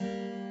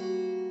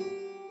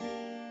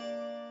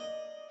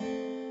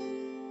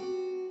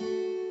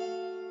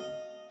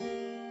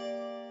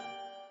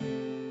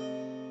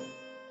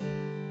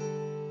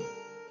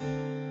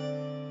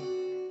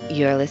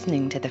You're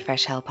listening to the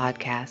Fresh Hell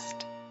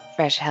podcast.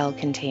 Fresh Hell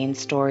contains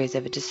stories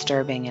of a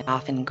disturbing and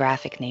often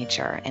graphic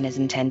nature and is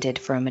intended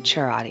for a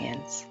mature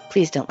audience.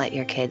 Please don't let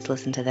your kids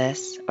listen to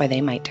this, or they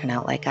might turn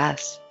out like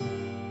us.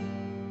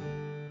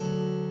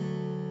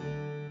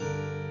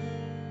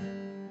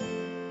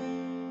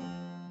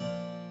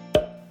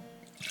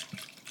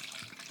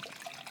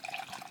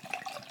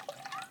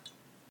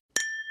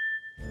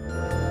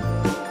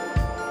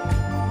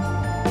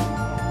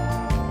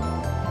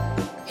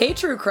 Hey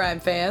true crime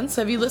fans,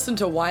 have you listened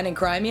to Wine and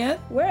Crime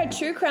yet? We're a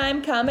true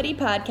crime comedy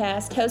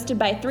podcast hosted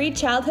by three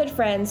childhood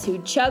friends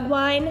who chug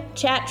wine,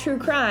 chat true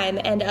crime,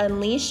 and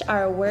unleash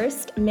our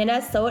worst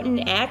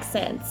Minnesotan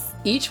accents.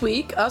 Each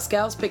week, us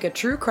gals pick a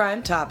true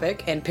crime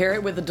topic and pair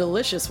it with a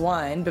delicious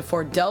wine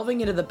before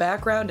delving into the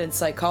background and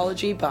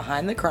psychology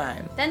behind the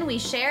crime. Then we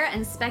share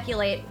and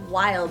speculate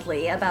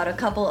wildly about a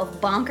couple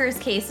of bonkers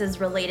cases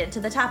related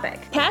to the topic.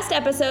 Past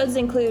episodes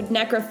include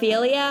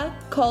necrophilia,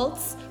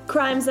 cults,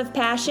 crimes of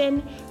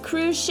passion,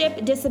 cruise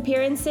ship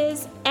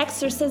disappearances,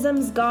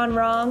 exorcisms gone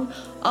wrong,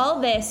 all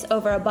this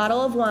over a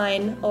bottle of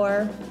wine,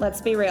 or, let's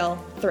be real,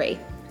 3.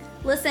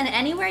 Listen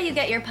anywhere you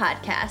get your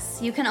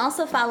podcasts. You can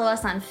also follow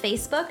us on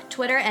Facebook,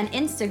 Twitter, and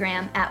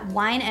Instagram at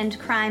Wine and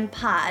Crime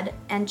Pod,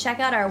 and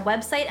check out our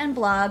website and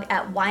blog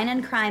at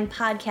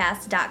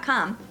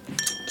wineandcrimepodcast.com.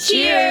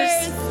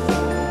 Cheers!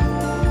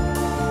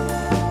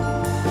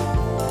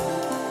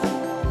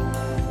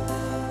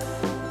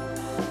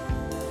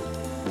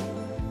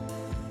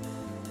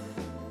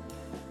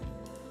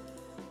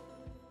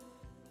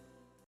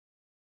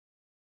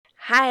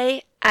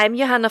 Hi, I'm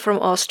Johanna from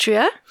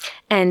Austria.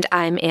 And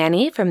I'm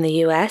Annie from the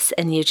US,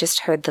 and you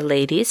just heard the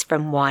ladies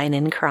from Wine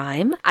and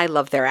Crime. I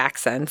love their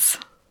accents.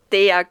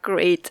 They are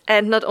great,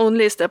 and not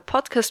only is their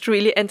podcast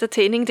really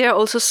entertaining, they are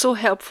also so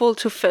helpful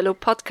to fellow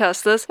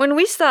podcasters. When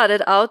we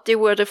started out, they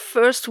were the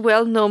first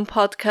well-known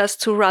podcast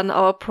to run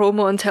our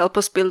promo and help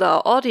us build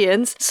our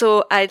audience,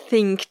 so I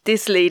think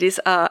these ladies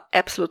are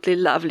absolutely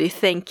lovely.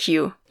 Thank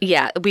you.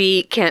 Yeah,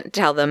 we can't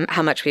tell them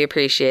how much we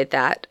appreciate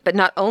that. But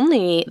not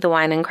only the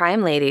Wine and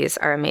Crime ladies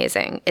are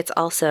amazing, it's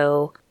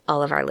also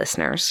all of our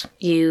listeners.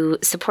 You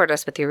support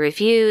us with your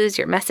reviews,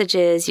 your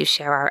messages, you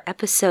share our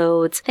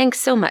episodes. Thanks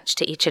so much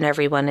to each and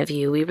every one of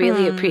you. We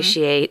really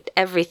appreciate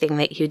everything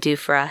that you do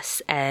for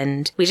us,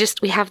 and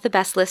we have the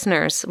best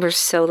listeners. We're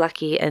so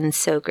lucky and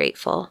so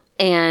grateful.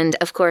 And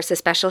of course, a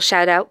special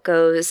shout out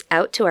goes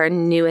out to our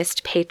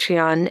newest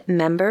Patreon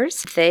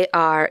members. They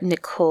are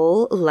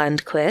Nicole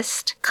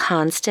Lundquist,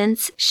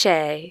 Constance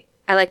Shea.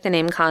 I like the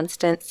name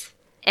Constance.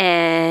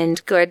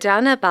 And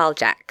Gordana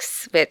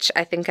Baljax, which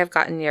I think I've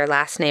gotten your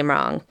last name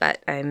wrong,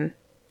 but I'm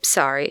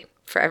sorry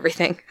for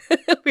everything.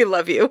 We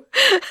love you.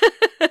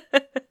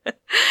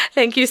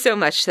 Thank you so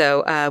much,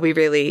 though.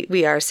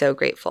 We are so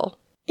grateful.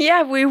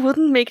 Yeah, we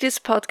wouldn't make this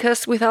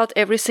podcast without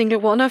every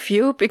single one of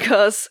you,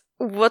 because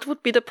what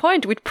would be the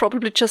point? We'd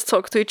probably just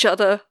talk to each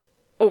other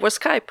over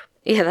Skype.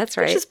 Yeah, that's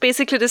right. Which is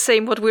basically the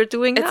same what we're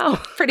doing now.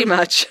 Pretty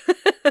much.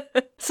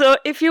 So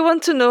if you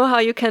want to know how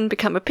you can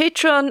become a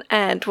patron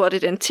and what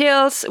it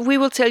entails, we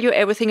will tell you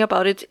everything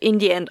about it in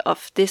the end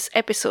of this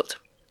episode.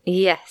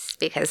 Yes,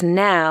 because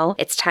now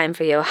it's time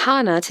for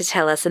Johanna to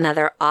tell us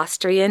another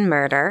Austrian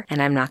murder.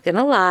 And I'm not going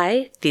to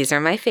lie, these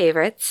are my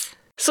favorites.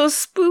 So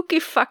spooky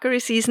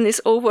fuckery season is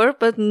over,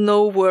 but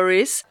no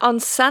worries. On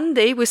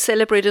Sunday, we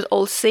celebrated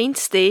All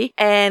Saints' Day,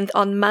 and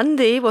on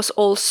Monday was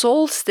All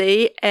Souls'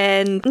 Day,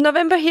 and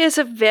November here is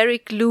a very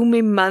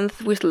gloomy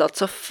month with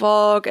lots of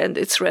fog, and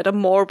it's rather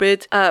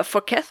morbid.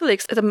 For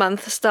Catholics, the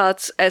month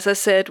starts, as I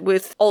said,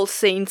 with All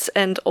Saints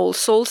and All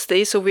Souls'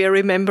 Day, so we are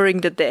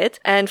remembering the dead.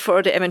 And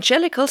for the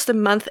evangelicals, the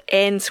month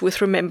ends with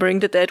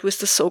remembering the dead with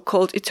the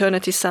so-called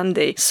Eternity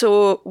Sunday.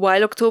 So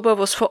while October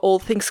was for all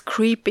things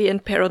creepy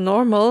and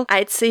paranormal,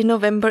 I'd say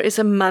November is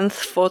a month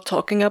for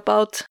talking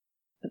about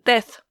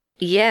death.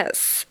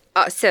 Yes.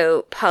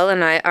 So Paul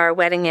and I, our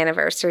wedding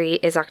anniversary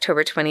is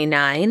October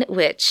 29,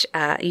 which,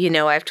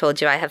 I've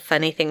told you I have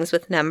funny things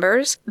with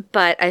numbers.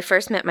 But I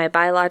first met my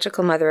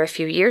biological mother a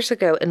few years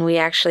ago, and we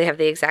actually have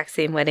the exact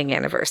same wedding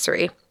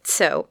anniversary.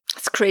 So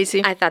it's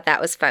crazy. I thought that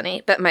was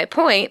funny. But my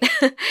point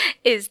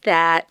is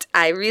that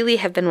I really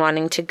have been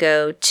wanting to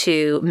go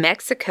to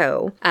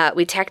Mexico.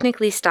 We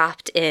technically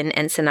stopped in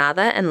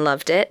Ensenada and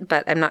loved it,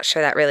 but I'm not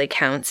sure that really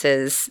counts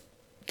as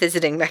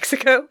visiting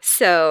Mexico.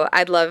 So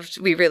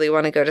we really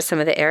want to go to some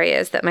of the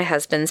areas that my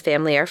husband's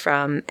family are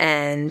from,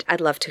 and I'd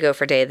love to go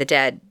for Day of the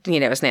Dead,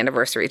 as an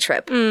anniversary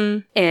trip.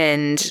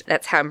 And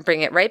that's how I'm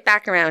bringing it right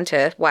back around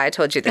to why I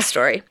told you this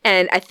story.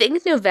 And I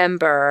think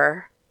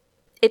November,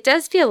 it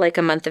does feel like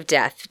a month of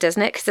death,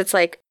 doesn't it? Because it's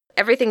like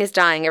everything is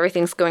dying,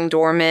 everything's going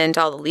dormant,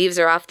 all the leaves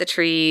are off the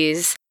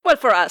trees. Well,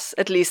 for us,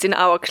 at least in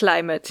our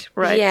climate,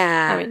 right?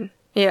 Yeah. I mean,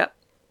 yeah.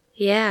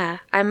 Yeah,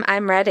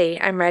 I'm ready.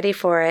 I'm ready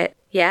for it.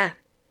 Yeah.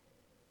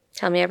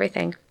 Tell me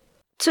everything.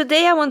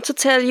 Today I want to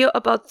tell you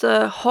about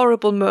the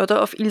horrible murder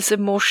of Ilse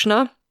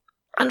Moschner.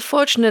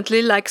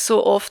 Unfortunately, like so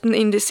often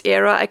in this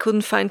era, I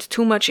couldn't find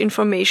too much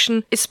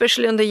information,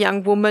 especially on the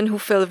young woman who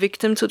fell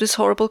victim to this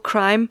horrible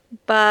crime.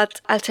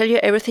 But I'll tell you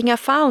everything I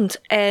found.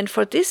 And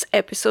for this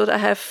episode, I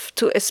have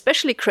to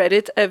especially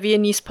credit a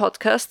Viennese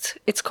podcast.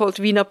 It's called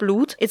Wiener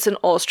Blut. It's an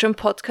Austrian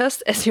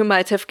podcast, as you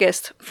might have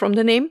guessed from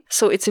the name.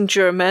 So it's in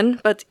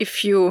German. But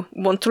if you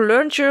want to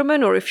learn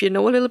German or if you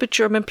know a little bit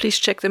German, please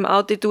check them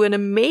out. They do an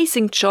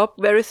amazing job,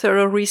 very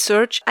thorough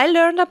research. I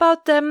learned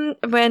about them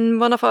when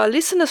one of our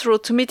listeners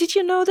wrote to me, did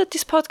you know that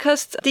this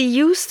podcast, they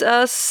used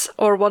us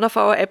or one of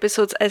our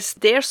episodes as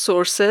their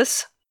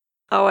sources,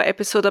 our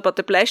episode about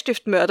the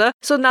Bleistift murder.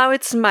 So now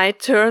it's my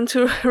turn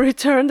to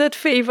return that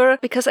favor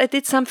because I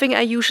did something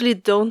I usually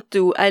don't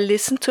do. I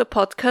listened to a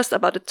podcast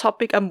about a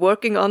topic I'm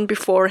working on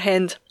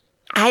beforehand.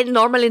 I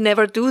normally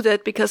never do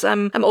that because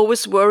I'm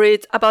always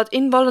worried about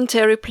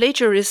involuntary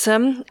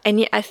plagiarism,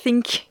 and I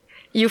think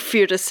you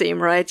fear the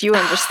same, right? You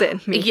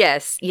understand me.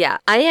 Yes, yeah.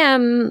 I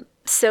am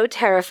so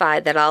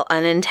terrified that I'll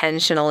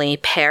unintentionally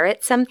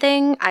parrot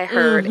something I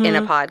heard in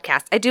a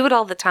podcast. I do it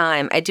all the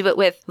time. I do it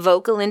with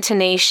vocal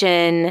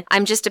intonation.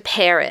 I'm just a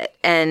parrot.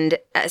 And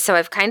so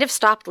I've kind of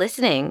stopped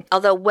listening.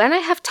 Although when I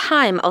have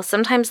time, I'll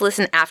sometimes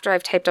listen after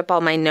I've typed up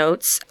all my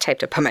notes.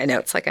 Typed up on my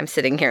notes like I'm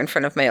sitting here in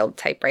front of my old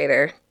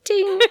typewriter.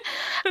 Ding.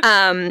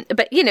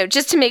 But,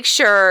 just to make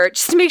sure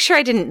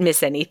I didn't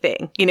miss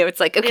anything. It's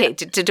like, okay,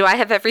 do I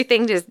have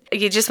everything?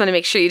 You just want to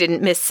make sure you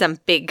didn't miss some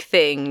big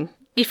thing.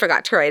 You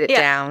forgot to write it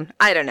down.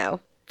 I don't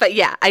know. But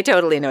yeah, I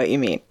totally know what you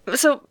mean.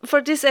 So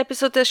for this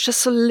episode, there's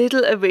just so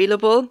little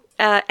available.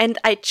 And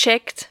I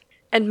checked,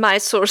 and my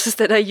sources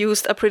that I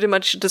used are pretty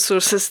much the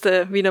sources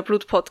the Wiener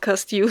Blut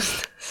podcast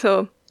used.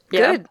 So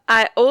yeah. Good.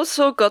 I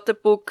also got the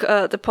book,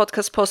 the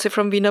podcast posse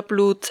from Wiener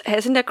Blut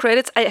has in their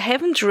credits. I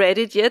haven't read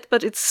it yet,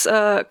 but it's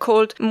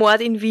called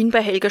Mord in Wien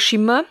by Helga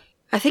Schimmer.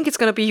 I think it's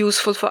going to be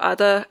useful for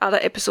other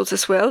episodes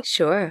as well.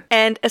 Sure.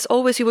 And as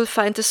always, you will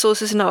find the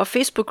sources in our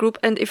Facebook group.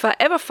 And if I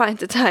ever find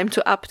the time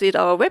to update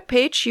our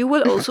webpage, you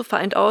will also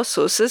find our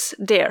sources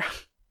there.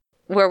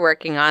 We're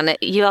working on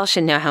it. You all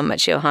should know how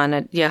much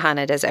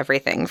Johanna does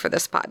everything for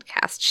this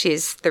podcast.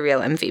 She's the real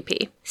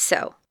MVP.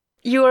 So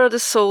you are the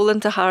soul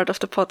and the heart of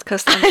the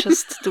podcast. I'm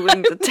just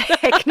doing the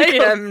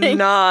technical I am thing.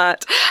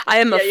 Not. I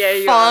am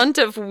a font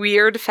of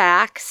weird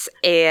facts.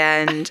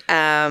 And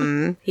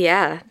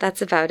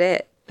that's about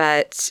it.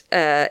 But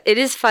it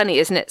is funny,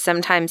 isn't it?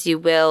 Sometimes you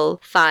will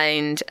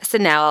find, so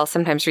now I'll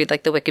sometimes read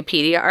like the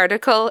Wikipedia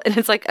article and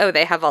it's like, oh,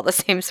 they have all the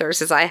same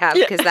sources I have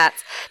because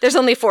there's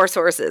only 4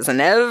 sources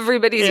and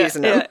everybody's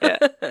using them.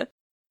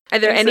 Are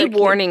there any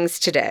warnings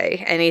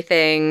today?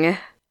 Anything?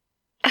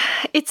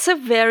 It's a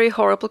very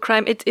horrible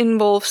crime. It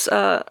involves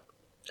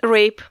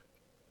rape.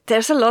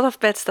 There's a lot of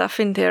bad stuff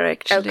in there,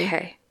 actually.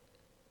 Okay.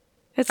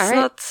 It's all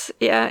not,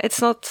 right. It's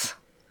not.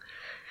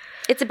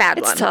 It's a bad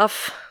one. It's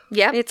tough.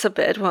 Yeah. It's a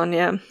bad one,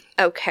 yeah.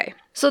 Okay.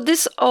 So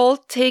this all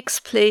takes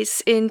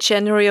place in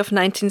January of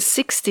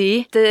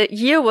 1960. The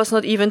year was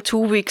not even 2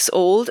 weeks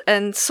old,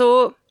 and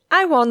so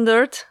I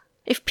wondered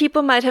if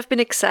people might have been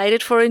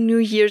excited for a new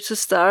year to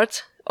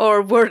start,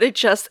 or were they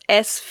just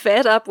as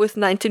fed up with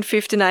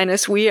 1959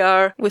 as we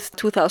are with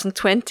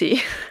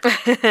 2020?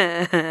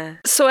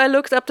 So I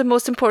looked up the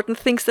most important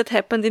things that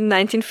happened in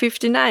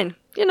 1959.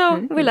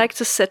 We like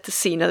to set the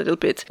scene a little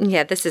bit.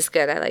 Yeah, this is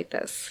good. I like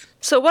this.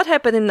 So what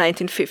happened in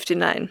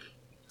 1959?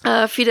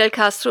 Fidel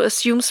Castro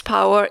assumes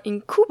power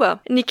in Cuba.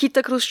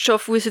 Nikita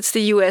Khrushchev visits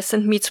the US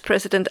and meets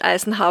President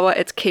Eisenhower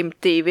at Camp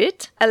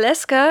David.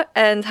 Alaska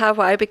and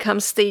Hawaii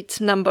become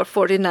state number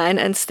 49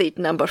 and state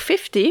number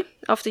 50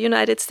 of the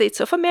United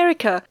States of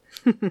America.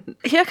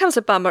 Here comes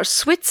a bummer.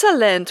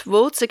 Switzerland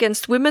votes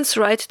against women's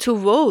right to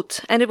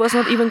vote. And it was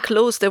not even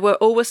close. There were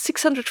over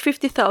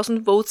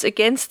 650,000 votes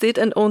against it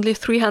and only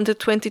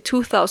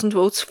 322,000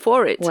 votes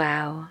for it.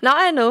 Wow. Now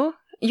I know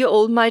you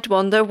all might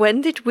wonder, when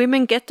did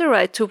women get the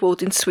right to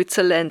vote in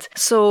Switzerland?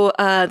 So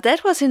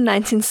that was in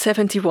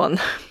 1971.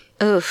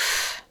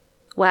 Oof.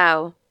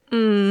 Wow.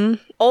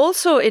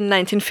 Also in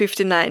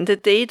 1959, the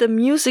day the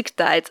music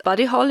died,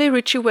 Buddy Holly,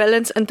 Richie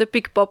Valens and the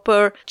Big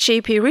Bopper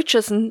J.P.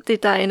 Richardson, they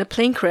die in a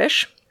plane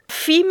crash.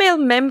 Female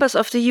members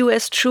of the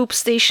US troops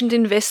stationed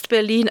in West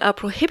Berlin are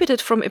prohibited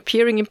from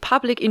appearing in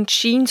public in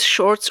jeans,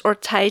 shorts or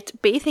tight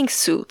bathing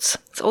suits.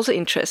 It's also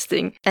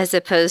interesting. As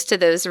opposed to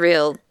those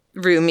real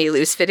roomy,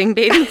 loose-fitting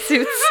bathing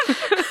suits.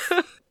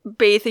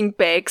 Bathing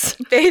bags.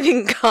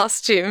 Bathing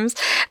costumes.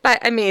 But,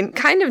 I mean,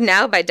 kind of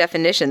now by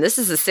definition, this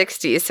is the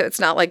 60s, so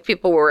it's not like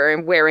people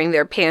were wearing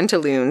their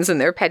pantaloons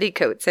and their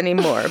petticoats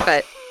anymore.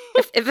 But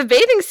if a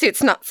bathing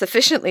suit's not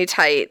sufficiently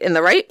tight in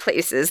the right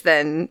places,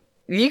 then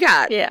you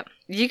got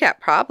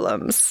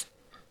problems.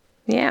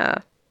 Yeah.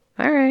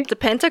 All right. The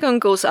Pentagon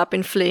goes up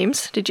in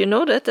flames. Did you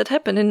know that? That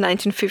happened in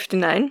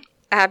 1959.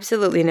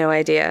 Absolutely no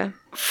idea.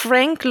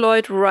 Frank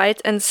Lloyd Wright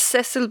and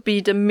Cecil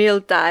B.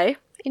 DeMille die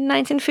in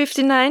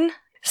 1959.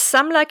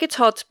 Some Like It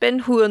Hot,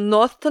 Ben-Hur,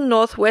 North to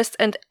Northwest,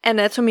 and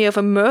Anatomy of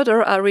a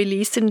Murder are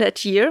released in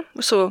that year.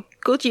 So,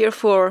 good year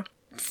for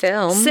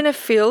film.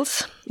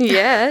 cinephiles.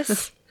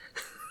 Yes.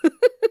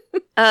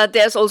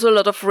 There's also a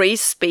lot of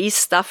race-based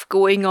stuff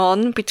going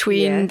on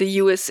between the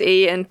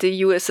USA and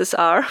the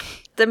USSR.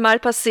 The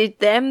Malpasset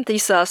Dam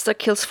disaster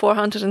kills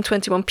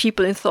 421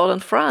 people in southern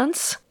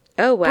France.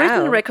 Oh, wow.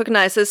 Britain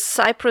recognizes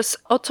Cyprus'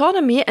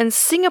 autonomy and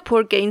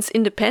Singapore gains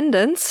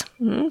independence.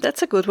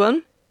 That's a good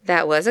one.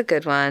 That was a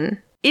good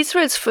one.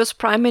 Israel's first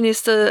Prime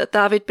Minister,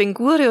 David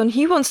Ben-Gurion,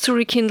 he wants to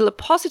rekindle a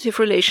positive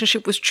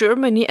relationship with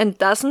Germany and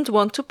doesn't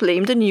want to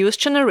blame the newest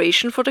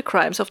generation for the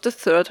crimes of the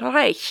Third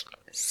Reich.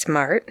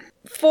 Smart.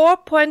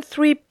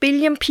 4.3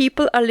 billion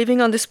people are living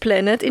on this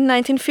planet in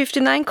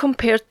 1959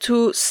 compared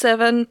to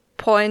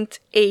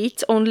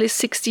 7.8 only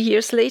 60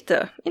 years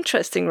later.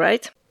 Interesting,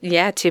 right?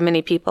 Yeah, too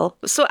many people.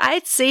 So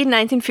I'd say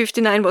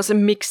 1959 was a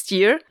mixed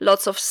year.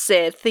 Lots of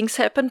sad things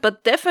happened,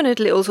 but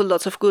definitely also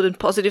lots of good and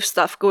positive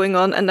stuff going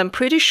on. And I'm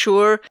pretty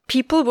sure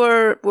people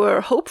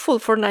were hopeful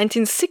for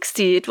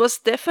 1960. It was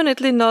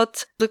definitely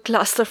not the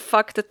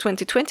clusterfuck that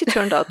 2020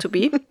 turned out to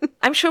be.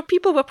 I'm sure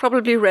people were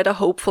probably rather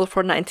hopeful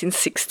for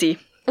 1960.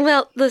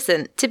 Well,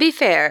 listen, to be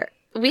fair,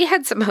 we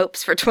had some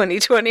hopes for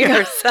 2020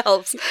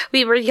 ourselves.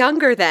 We were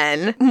younger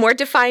then, more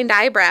defined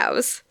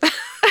eyebrows.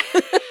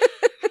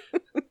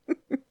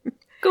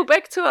 Go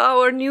back to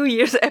our New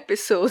Year's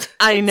episode.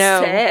 I know.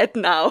 It's sad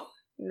now,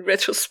 in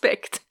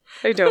retrospect.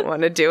 I don't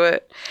want to do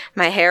it.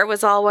 My hair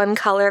was all one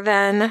color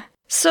then.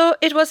 So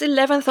it was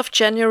 11th of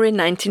January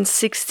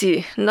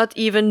 1960, not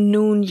even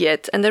noon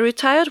yet, and a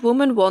retired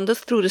woman wandered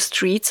through the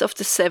streets of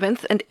the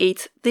 7th and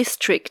 8th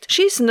district.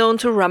 She's known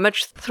to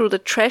rummage through the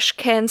trash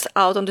cans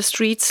out on the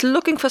streets,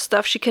 looking for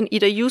stuff she can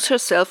either use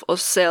herself or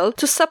sell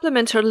to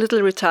supplement her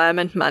little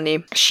retirement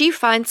money. She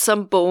finds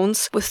some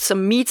bones with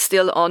some meat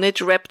still on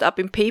it, wrapped up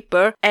in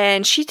paper,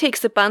 and she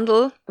takes the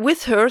bundle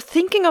with her,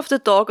 thinking of the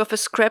dog of a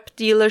scrap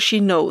dealer she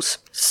knows.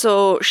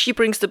 So she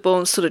brings the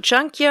bones to the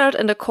junkyard,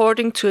 and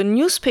according to a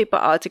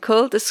newspaper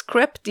article, the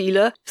scrap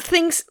dealer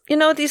thinks,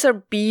 these are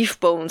beef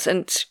bones,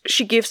 and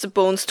she gives the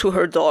bones to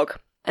her dog.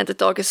 And the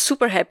dog is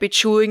super happy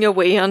chewing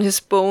away on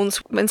his bones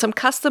when some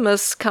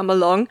customers come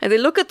along and they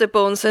look at the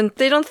bones and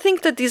they don't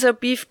think that these are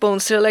beef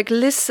bones. They're like,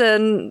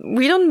 listen,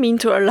 we don't mean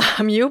to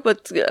alarm you,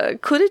 but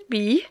could it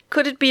be?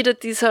 Could it be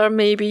that these are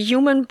maybe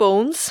human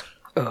bones?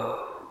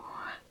 Oh.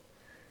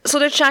 So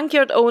the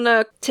junkyard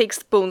owner takes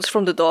the bones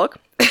from the dog.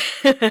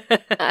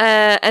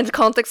 And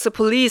contacts the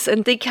police,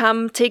 and they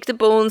come, take the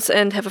bones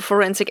and have a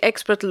forensic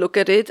expert look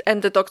at it,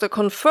 and the doctor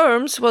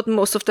confirms what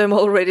most of them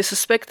already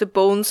suspect. The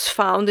bones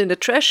found in the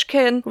trash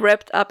can,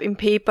 wrapped up in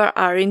paper,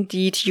 are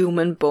indeed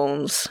human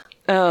bones.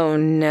 Oh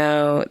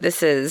no,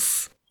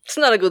 it's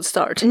not a good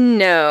start.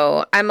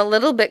 No, I'm a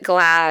little bit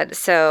glad.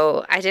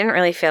 So I didn't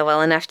really feel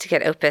well enough to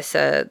get Opus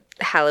a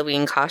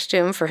Halloween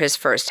costume for his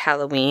first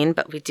Halloween,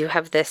 but we do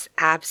have this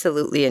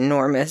absolutely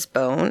enormous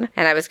bone,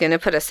 and I was going to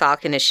put a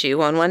sock and a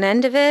shoe on one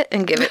end of it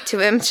and give it to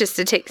him just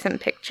to take some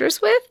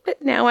pictures with,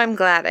 but now I'm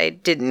glad I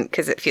didn't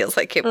because it feels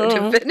like it would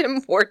have been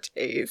in poor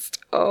taste.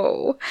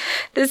 Oh,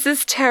 this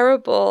is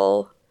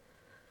terrible.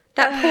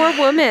 That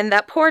poor woman,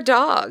 that poor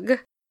dog.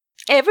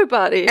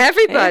 Everybody.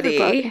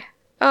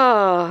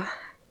 Oh.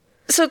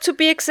 So to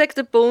be exact,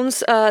 the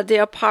bones, they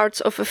are parts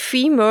of a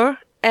femur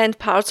and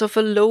parts of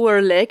a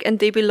lower leg, and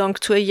they belong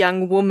to a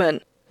young woman.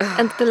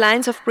 And the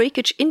lines of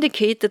breakage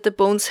indicate that the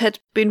bones had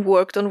been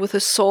worked on with a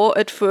saw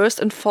at first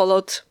and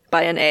followed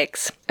by an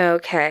axe.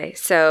 Okay,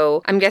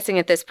 so I'm guessing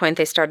at this point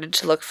they started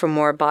to look for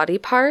more body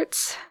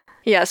parts?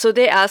 Yeah, so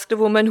they asked the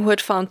woman who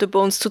had found the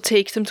bones to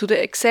take them to the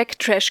exact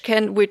trash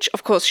can, which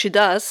of course she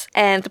does,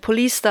 and the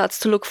police starts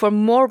to look for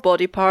more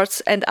body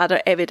parts and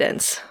other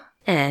evidence.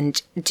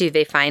 And do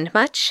they find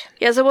much?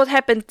 Yeah, so what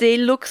happened? They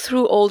look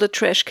through all the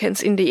trash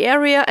cans in the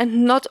area,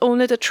 and not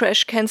only the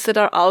trash cans that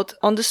are out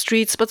on the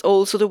streets, but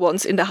also the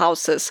ones in the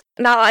houses.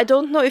 Now, I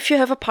don't know if you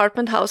have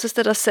apartment houses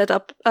that are set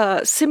up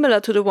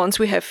similar to the ones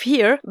we have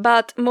here,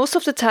 but most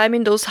of the time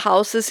in those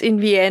houses in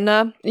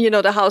Vienna,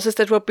 the houses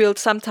that were built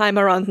sometime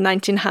around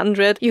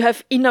 1900, you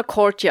have inner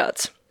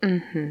courtyards.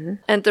 Mm-hmm.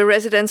 And the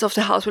residents of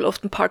the house will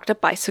often park their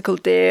bicycle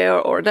there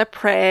or their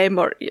pram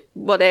or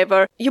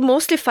whatever. You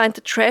mostly find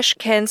the trash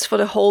cans for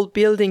the whole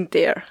building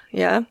there,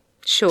 yeah?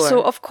 Sure.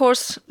 So, of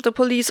course, the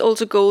police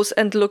also goes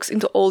and looks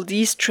into all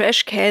these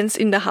trash cans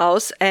in the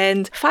house.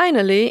 And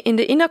finally, in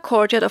the inner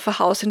courtyard of a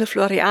house in the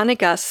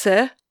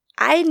Florianegasse,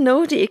 I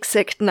know the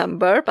exact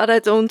number, but I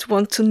don't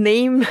want to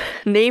name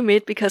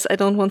it because I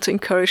don't want to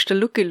encourage the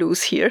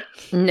looky-loos here.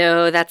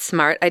 No, that's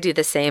smart. I do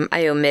the same.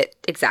 I omit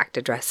exact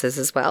addresses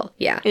as well.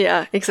 Yeah.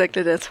 Yeah,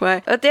 exactly. That's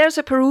why. There's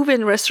a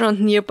Peruvian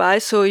restaurant nearby,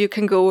 so you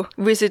can go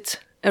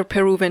visit a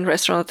Peruvian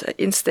restaurant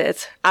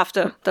instead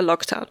after the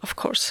lockdown, of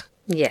course.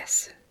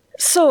 Yes.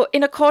 So,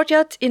 in a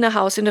courtyard in a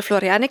house in the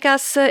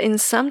Florianegasse, in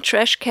some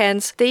trash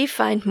cans, they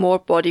find more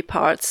body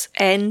parts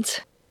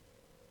and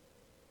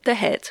the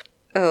head.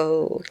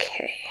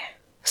 Okay.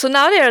 So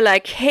now they're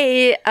like,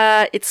 hey,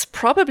 it's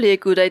probably a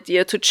good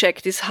idea to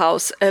check this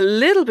house a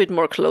little bit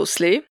more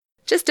closely.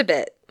 Just a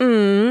bit.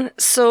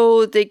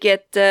 So they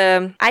get,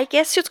 I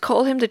guess you'd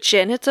call him the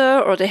janitor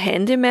or the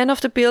handyman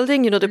of the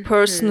building, the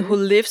person who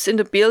lives in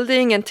the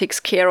building and takes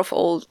care of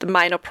all the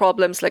minor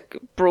problems like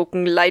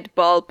broken light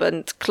bulb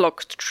and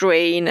clogged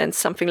drain and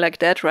something like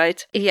that,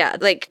 right? Yeah,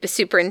 like the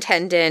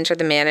superintendent or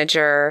the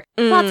manager.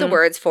 Lots of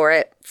words for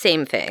it.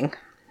 Same thing.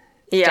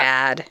 Yeah.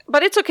 Dad.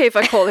 But it's okay if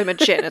I call him a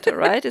janitor,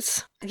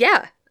 right?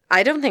 Yeah.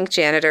 I don't think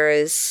janitor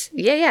is...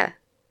 Yeah.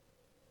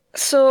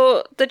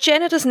 So the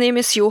janitor's name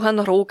is Johann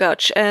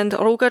Rogatsch, and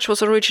Rogatsch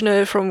was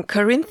originally from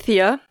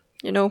Carinthia,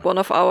 one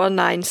of our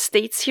 9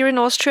 states here in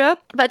Austria.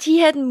 But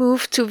he had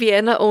moved to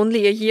Vienna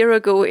only a year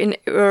ago in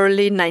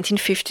early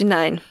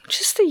 1959,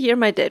 which is the year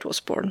my dad was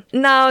born.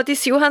 Now,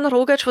 this Johann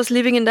Rogatsch was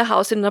living in the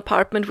house in an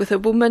apartment with a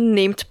woman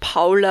named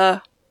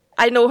Paula.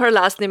 I know her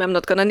last name, I'm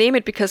not gonna name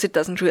it because it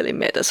doesn't really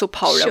matter. So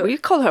Paula, Sure. we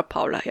call her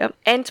Paula, yeah?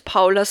 And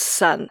Paula's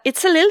son.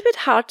 It's a little bit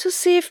hard to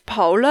say if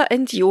Paula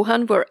and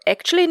Johann were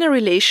actually in a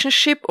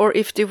relationship or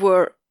if they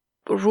were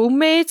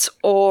roommates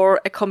or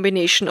a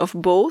combination of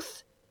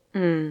both.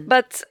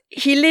 But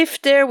he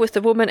lived there with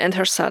the woman and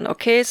her son,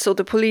 okay? So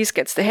the police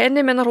gets the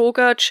handyman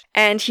Rogatsch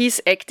and he's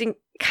acting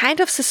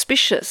kind of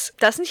suspicious.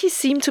 Doesn't he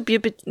seem to be a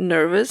bit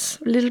nervous,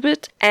 a little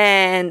bit?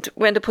 And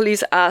when the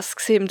police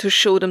asks him to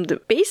show them the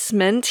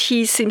basement,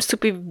 he seems to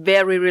be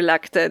very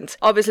reluctant.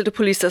 Obviously, the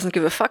police doesn't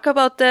give a fuck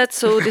about that,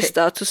 so they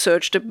start to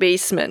search the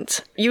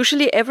basement.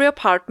 Usually, every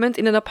apartment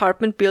in an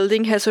apartment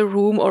building has a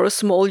room or a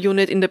small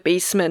unit in the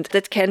basement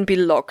that can be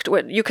locked,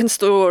 where you can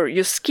store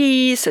your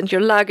skis and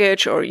your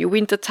luggage or your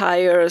winter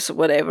tires,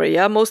 whatever,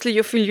 yeah? Mostly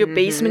you fill your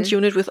basement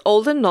unit with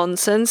all the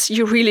nonsense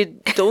you really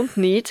don't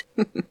need,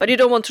 but you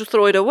don't want to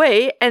throw it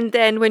away, and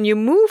then when you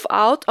move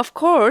out, of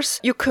course,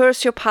 you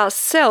curse your past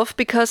self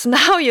because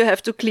now you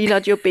have to clean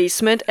out your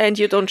basement and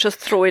you don't just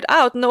throw it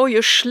out. No, you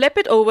schlep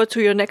it over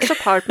to your next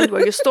apartment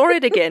where you store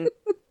it again,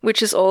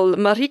 which is all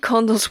Marie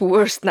Kondo's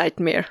worst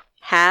nightmare.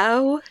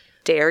 How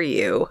dare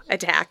you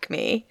attack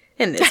me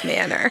in this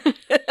manner?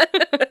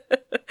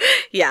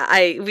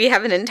 Yeah, we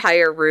have an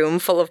entire room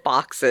full of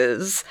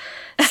boxes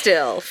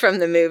still from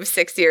the move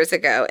 6 years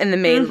ago in the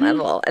main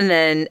level, and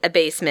then a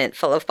basement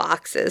full of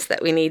boxes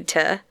that we need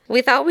to...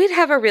 We thought we'd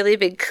have a really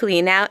big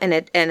clean out and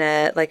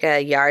a like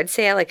a yard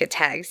sale, like a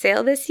tag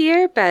sale this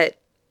year, but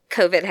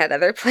COVID had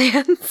other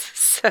plans,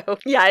 so...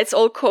 Yeah, it's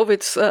all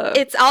COVID's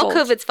It's all fault.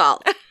 COVID's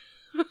fault.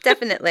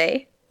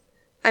 Definitely.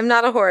 I'm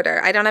not a hoarder.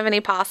 I don't have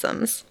any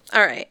possums.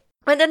 All right.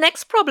 And the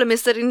next problem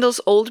is that in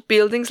those old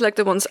buildings, like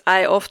the ones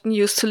I often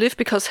used to live,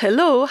 because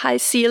high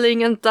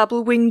ceiling and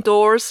double wing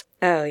doors,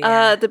 Oh,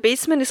 yeah. the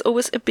basement is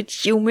always a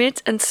bit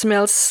humid and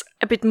smells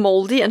a bit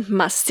moldy and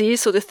musty,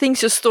 so the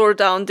things you store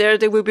down there,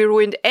 they will be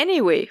ruined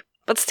anyway.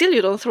 But still,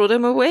 you don't throw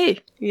them away.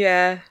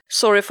 Yeah.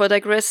 Sorry for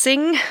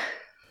digressing.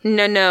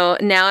 No.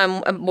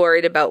 Now I'm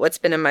worried about what's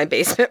been in my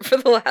basement for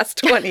the last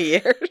 20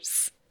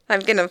 years. I'm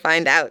going to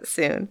find out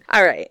soon.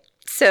 All right.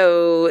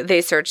 So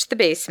they searched the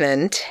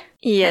basement.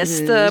 Yes,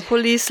 the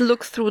police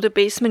look through the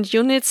basement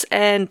units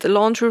and the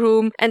laundry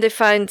room, and they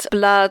find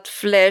blood,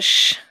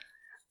 flesh,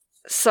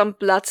 some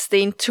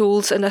blood-stained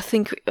tools, and I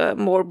think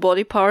more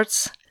body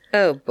parts.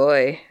 Oh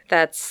boy,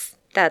 that's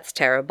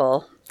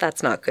terrible.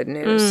 That's not good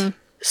news.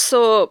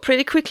 So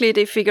pretty quickly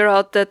they figure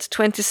out that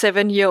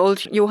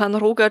 27-year-old Johann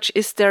Rogatsch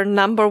is their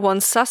number one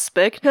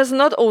suspect, because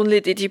not only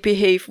did he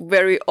behave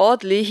very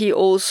oddly, he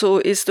also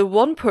is the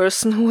one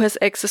person who has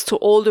access to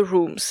all the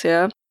rooms,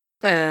 yeah?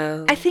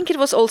 Oh. I think it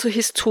was also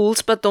his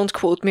tools, but don't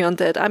quote me on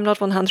that. I'm not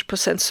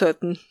 100%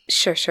 certain.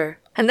 Sure.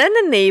 And then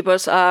the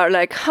neighbors are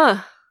like,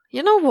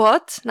 you know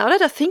what? Now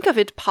that I think of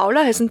it,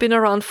 Paula hasn't been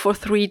around for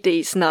 3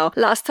 days now.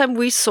 Last time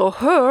we saw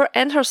her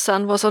and her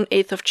son was on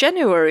 8th of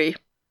January.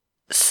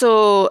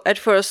 So at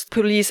first,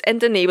 police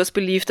and the neighbors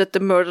believe that the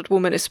murdered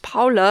woman is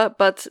Paula,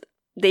 but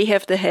they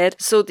have the head,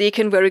 so they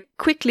can very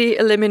quickly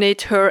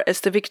eliminate her as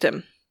the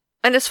victim.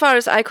 And as far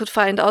as I could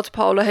find out,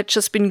 Paula had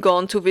just been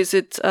gone to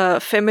visit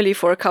family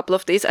for a couple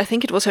of days. I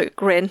think it was her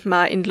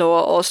grandma in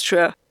Lower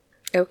Austria.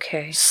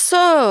 Okay.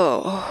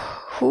 So,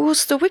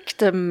 who's the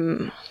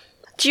victim?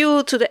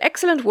 Due to the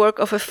excellent work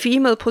of a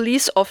female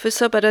police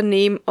officer by the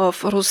name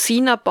of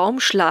Rosina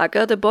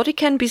Baumschlager, the body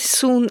can be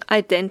soon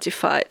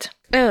identified.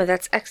 Oh,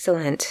 that's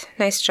excellent.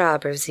 Nice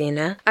job,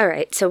 Rosina. All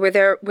right, so were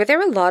there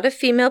a lot of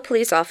female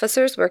police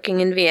officers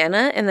working in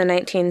Vienna in the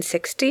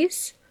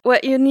 1960s? Well,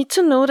 you need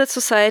to know that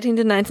society in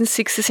the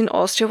 1960s in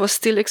Austria was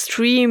still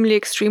extremely,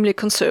 extremely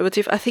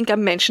conservative. I think I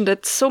mentioned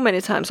that so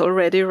many times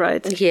already,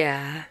 right?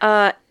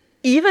 Yeah.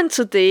 Even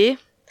today,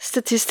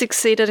 statistics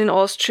say that in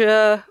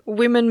Austria,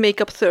 women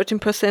make up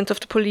 13% of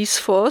the police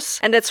force.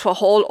 And that's for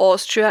whole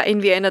Austria.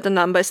 In Vienna, the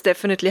number is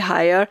definitely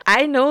higher.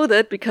 I know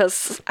that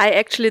because I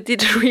actually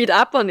did read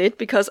up on it,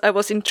 because I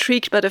was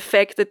intrigued by the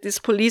fact that this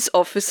police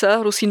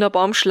officer, Rosina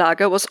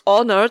Baumschlager, was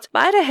honored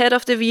by the head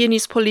of the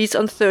Viennese police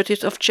on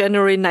 30th of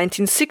January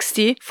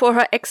 1960 for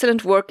her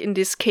excellent work in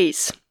this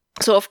case.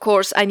 So, of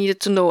course, I needed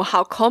to know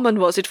how common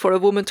was it for a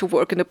woman to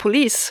work in the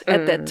police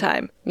at that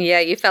time. Yeah,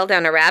 you fell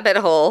down a rabbit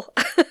hole.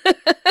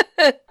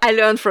 I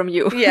learned from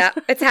you. Yeah,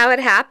 it's how it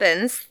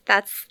happens.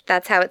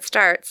 That's how it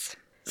starts.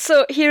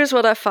 So here's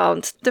what I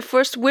found. The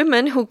first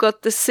women who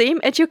got the same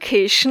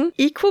education,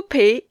 equal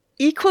pay,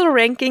 equal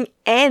ranking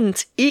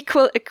and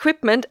equal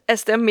equipment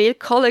as their male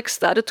colleagues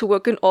started to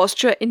work in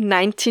Austria in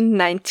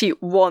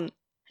 1991.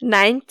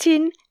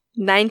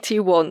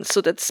 1991,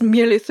 so that's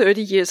merely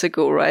 30 years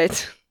ago,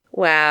 right?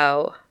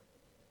 Wow.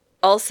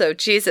 Also,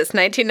 Jesus,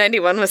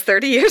 1991 was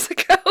 30 years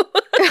ago.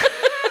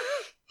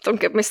 Don't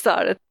get me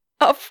started.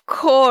 Of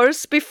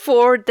course,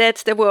 before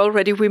that, there were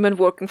already women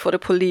working for the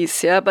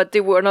police, yeah, but they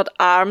were not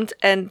armed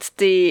and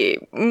they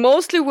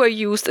mostly were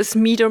used as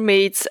meter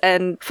maids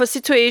and for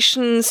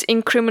situations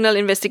in criminal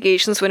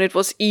investigations when it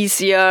was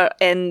easier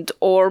and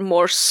or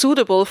more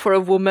suitable for a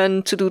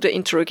woman to do the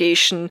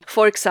interrogation.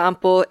 For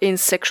example, in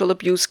sexual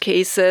abuse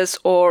cases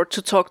or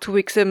to talk to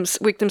victims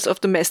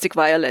of domestic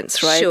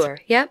violence, right? Sure,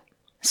 yep.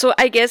 So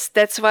I guess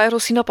that's why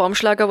Rosina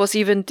Baumschlager was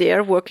even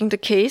there working the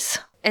case.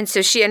 And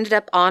so she ended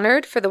up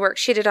honored for the work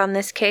she did on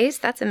this case?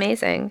 That's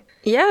amazing.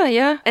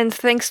 Yeah. And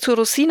thanks to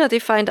Rosina, they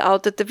find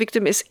out that the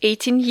victim is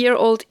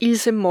 18-year-old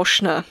Ilse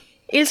Moschner.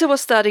 Ilse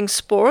was studying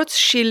sports.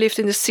 She lived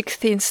in the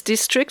 16th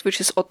district,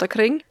 which is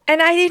Ottakring.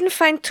 And I didn't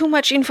find too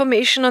much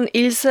information on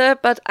Ilse,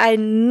 but I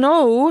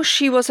know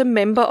she was a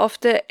member of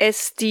the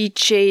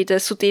SDJ,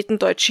 the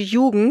Sudetendeutsche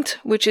Jugend,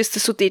 which is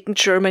the Sudeten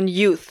German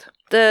youth.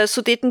 The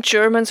Sudeten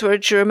Germans were a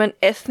German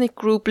ethnic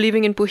group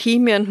living in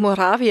Bohemia and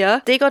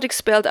Moravia. They got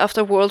expelled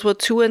after World War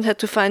II and had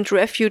to find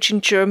refuge in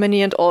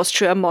Germany and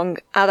Austria, among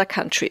other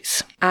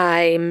countries.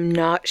 I'm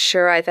not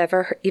sure I've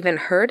ever even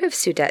heard of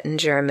Sudeten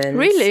Germans.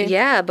 Really?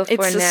 Yeah, before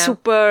it's now. It's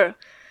a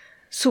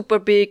super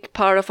big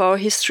part of our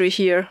history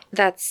here.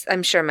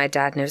 I'm sure my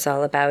dad knows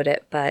all about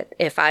it, but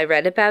if I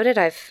read about it,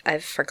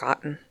 I've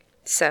forgotten.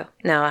 So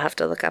now I'll have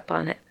to look up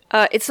on it.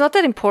 It's not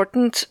that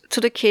important to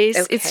the case.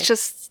 Okay.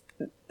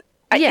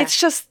 It's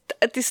just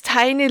this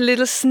tiny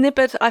little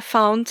snippet I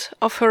found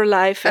of her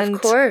life. And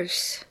of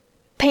course.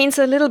 Paints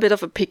a little bit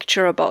of a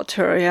picture about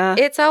her, yeah.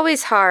 It's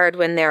always hard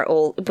when they're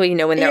old,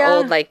 when they're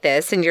old like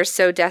this and you're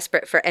so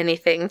desperate for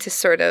anything to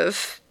sort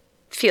of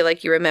feel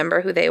like you remember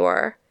who they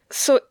were.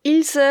 So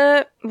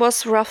Ilse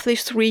was roughly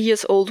 3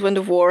 years old when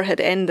the war had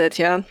ended,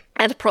 yeah.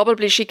 And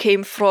probably she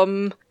came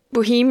from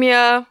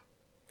Bohemia,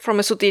 from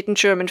a Sudeten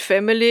German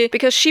family,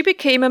 because she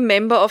became a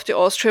member of the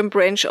Austrian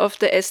branch of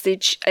the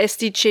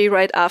SDJ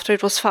right after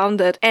it was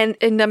founded. And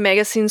in the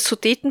magazine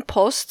Sudeten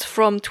Post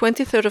from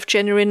 23rd of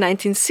January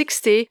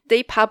 1960,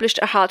 they published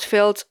a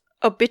heartfelt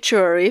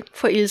obituary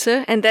for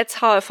Ilse. And that's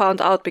how I found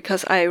out,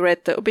 because I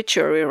read the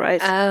obituary, right?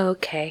 Oh,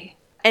 okay.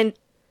 And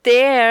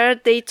there,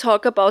 they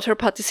talk about her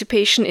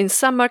participation in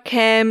summer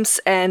camps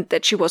and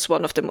that she was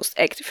one of the most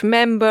active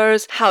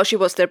members, how she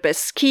was their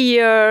best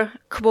skier.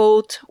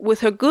 Quote, with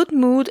her good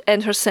mood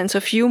and her sense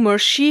of humor,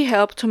 she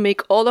helped to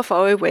make all of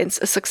our events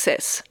a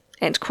success.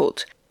 End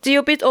quote. The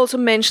obit also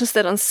mentions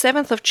that on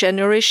 7th of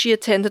January, she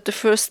attended the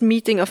first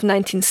meeting of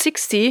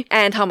 1960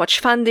 and how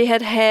much fun they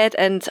had had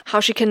and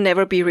how she can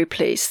never be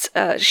replaced.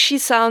 She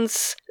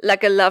sounds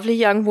like a lovely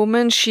young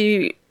woman.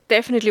 She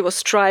definitely was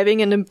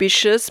striving and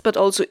ambitious, but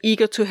also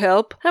eager to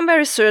help. I'm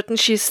very certain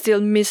she's still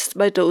missed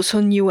by those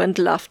who knew and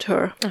loved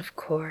her. Of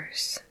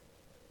course.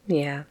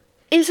 Yeah.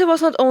 Ilse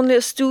was not only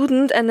a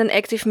student and an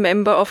active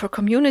member of her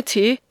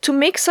community. To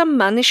make some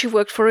money, she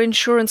worked for an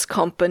insurance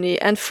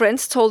company, and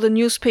friends told the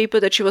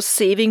newspaper that she was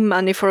saving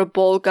money for a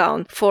ball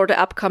gown for the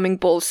upcoming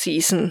ball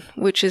season,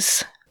 which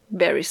is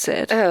very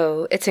sad.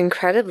 Oh, it's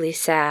incredibly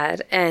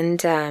sad.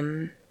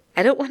 And,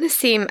 I don't want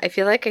to I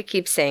feel like I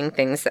keep saying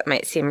things that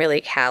might seem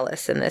really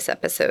callous in this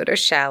episode or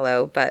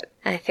shallow, but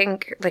I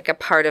think like a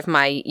part of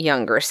my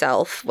younger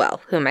self,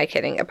 well, who am I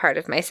kidding? A part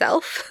of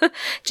myself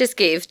just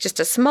gave just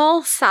a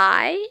small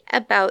sigh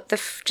about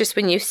just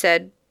when you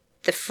said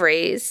the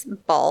phrase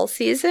ball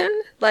season.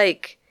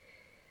 Like,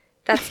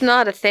 that's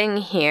not a thing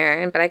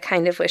here, but I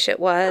kind of wish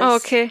it was. Oh,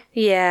 okay.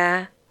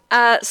 Yeah.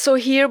 So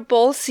here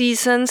ball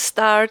season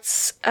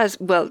starts as,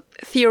 well,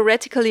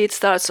 theoretically it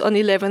starts on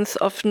 11th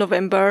of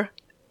November.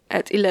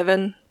 At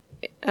 11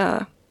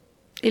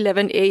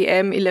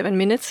 a.m., 11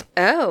 minutes.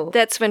 Oh.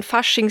 That's when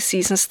Fasching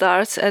season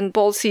starts, and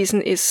ball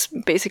season is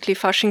basically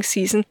Fasching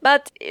season.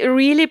 But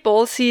really,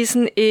 ball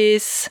season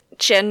is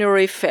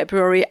January,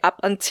 February,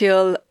 up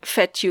until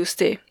Fat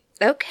Tuesday.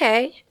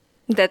 Okay.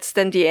 That's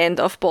then the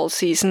end of ball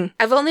season.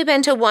 I've only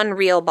been to one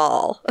real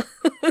ball.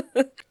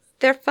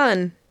 They're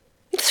fun.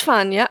 It's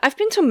fun, yeah. I've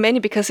been to many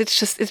because it's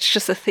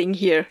just a thing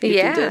here.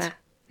 Yeah.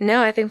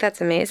 No, I think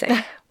that's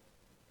amazing.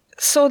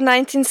 So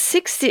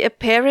 1960,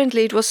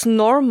 apparently it was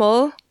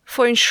normal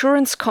for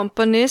insurance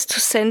companies to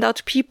send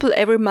out people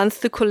every month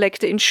to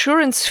collect the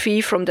insurance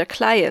fee from their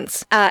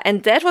clients.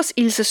 And that was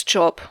Ilse's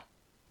job.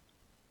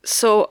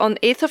 So on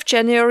 8th of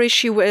January,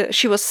 she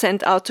was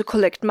sent out to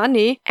collect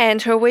money,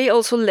 and her way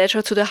also led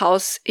her to the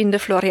house in the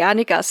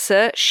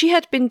Florianigasse. She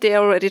had been there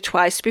already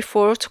twice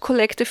before to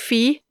collect a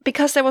fee,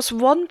 because there was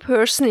one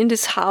person in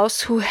this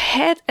house who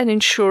had an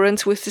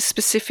insurance with this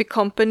specific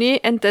company,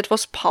 and that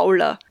was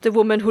Paula, the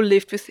woman who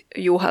lived with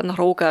Johann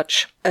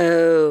Rogatsch.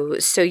 Oh,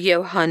 so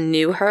Johann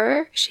knew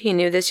her? He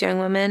knew this young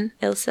woman,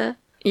 Ilse?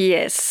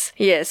 Yes.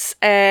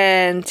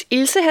 And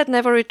Ilse had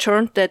never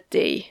returned that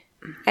day.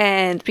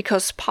 And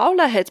because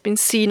Paula had been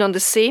seen on the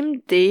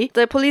same day,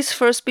 the police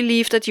first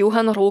believed that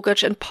Johann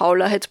Rogatsch and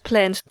Paula had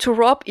planned to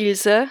rob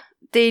Ilse.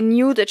 They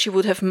knew that she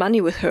would have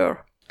money with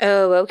her.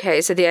 Oh,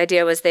 okay. So the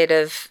idea was they'd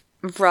have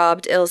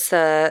robbed Ilse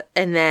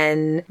and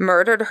then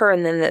murdered her,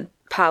 and then that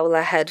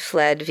Paula had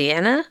fled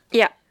Vienna?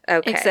 Yeah.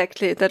 Okay.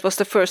 Exactly, that was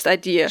the first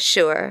idea.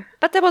 Sure.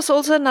 But there was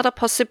also another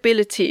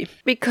possibility,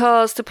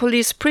 because the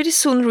police pretty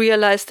soon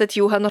realized that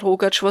Johann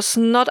Rogatsch was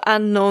not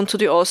unknown to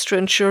the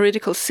Austrian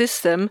juridical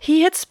system.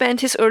 He had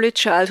spent his early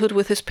childhood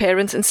with his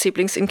parents and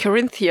siblings in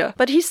Carinthia,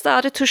 but he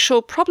started to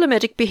show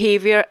problematic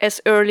behavior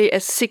as early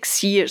as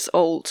 6 years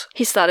old.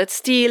 He started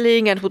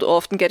stealing and would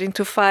often get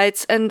into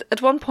fights, and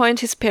at one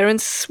point his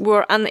parents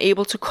were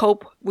unable to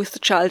cope with the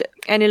child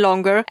any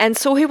longer, and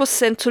so he was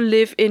sent to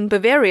live in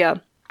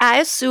Bavaria. I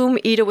assume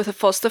either with a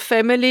foster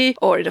family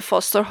or in a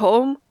foster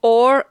home,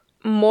 or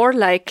more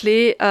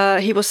likely,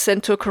 he was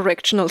sent to a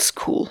correctional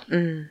school.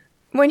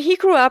 When he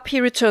grew up,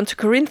 he returned to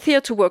Carinthia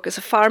to work as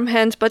a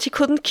farmhand, but he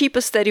couldn't keep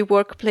a steady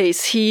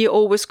workplace. He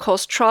always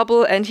caused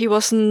trouble, and he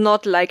was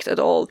not liked at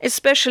all,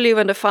 especially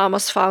when the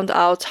farmers found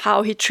out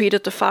how he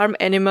treated the farm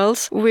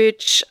animals,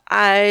 which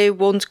I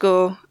won't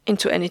go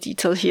into any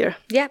detail here.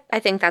 Yep, I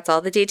think that's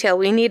all the detail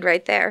we need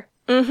right there.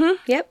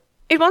 Yep.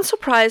 It won't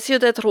surprise you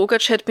that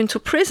Rogatsch had been to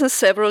prison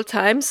several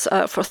times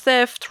for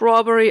theft,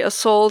 robbery,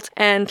 assault,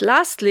 and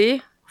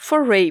lastly,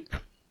 for rape.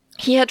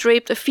 He had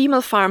raped a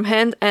female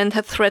farmhand and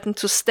had threatened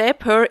to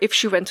stab her if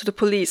she went to the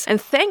police.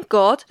 And thank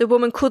God the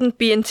woman couldn't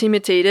be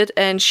intimidated,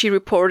 and she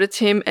reported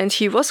him, and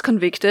he was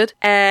convicted,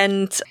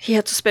 and he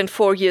had to spend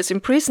 4 years in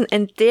prison.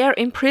 And there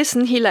in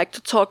prison he liked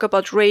to talk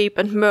about rape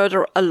and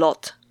murder a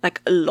lot.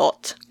 Like a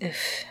lot.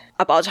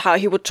 About how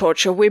he would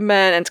torture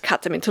women and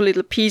cut them into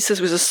little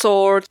pieces with a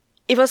sword.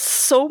 It was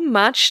so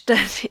much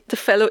that the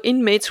fellow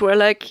inmates were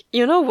like,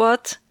 you know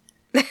what?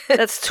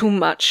 That's too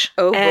much.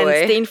 Oh, boy.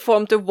 And they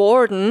informed the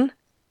warden,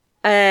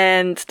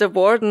 and the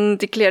warden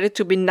declared it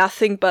to be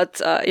nothing but,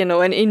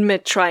 an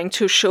inmate trying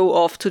to show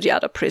off to the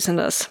other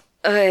prisoners.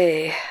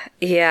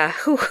 Yeah,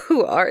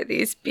 who are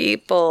these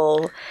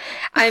people?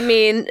 I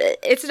mean,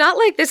 it's not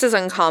like this is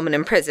uncommon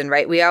in prison,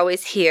 right? We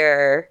always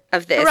hear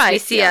of this. Right, we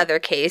see other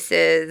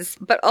cases.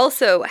 But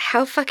also,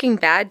 how fucking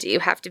bad do you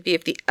have to be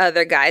if the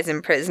other guys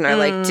in prison are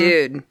like,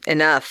 dude,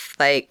 enough.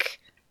 Like,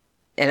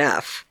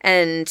 enough.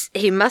 And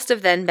he must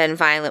have then been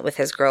violent with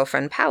his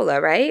girlfriend, Paula,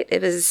 right?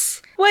 It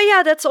was... Well,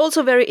 yeah, that's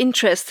also very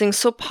interesting.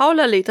 So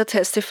Paula later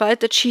testified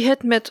that she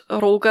had met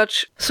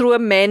Rogatsch through a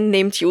man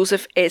named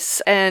Joseph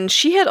S. And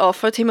she had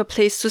offered him a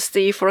place to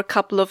stay for a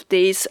couple of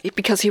days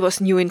because he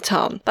was new in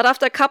town. But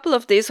after a couple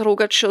of days,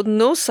 Rogatsch showed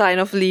no sign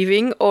of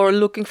leaving or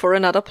looking for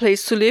another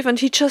place to live. And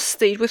he just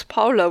stayed with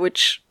Paula,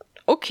 which,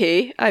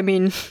 okay, I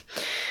mean,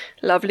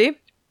 lovely.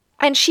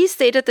 And she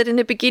stated that in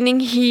the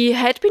beginning he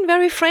had been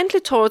very friendly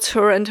towards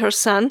her and her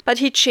son, but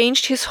he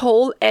changed his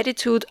whole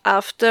attitude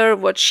after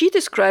what she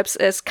describes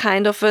as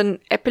kind of an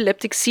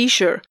epileptic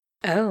seizure.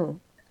 Oh.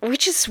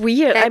 Which is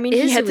weird. That I mean,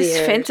 he had weird. these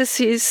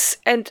fantasies,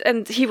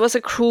 and he was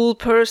a cruel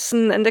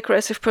person and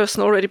aggressive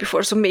person already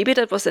before, so maybe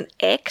that was an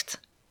act?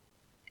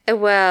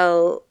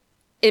 Well,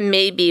 it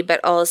may be,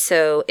 but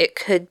also it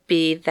could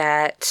be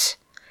that...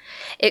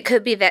 It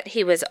could be that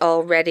he was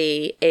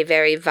already a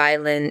very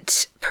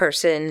violent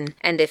person,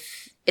 and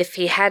if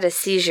he had a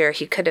seizure,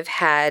 he could have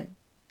had,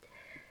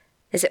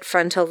 is it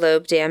frontal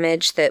lobe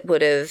damage that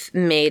would have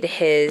made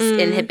his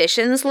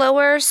inhibitions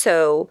lower?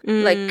 So,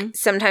 like,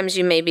 sometimes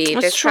you may be,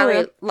 there's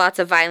probably lots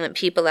of violent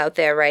people out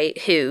there, right,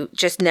 who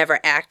just never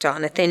act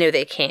on it. They know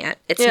they can't.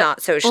 It's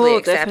not socially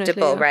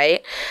acceptable,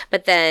 right?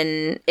 But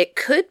then it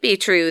could be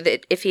true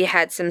that if he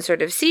had some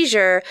sort of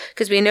seizure,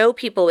 because we know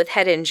people with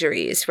head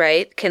injuries,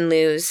 right, can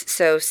lose.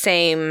 So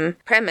same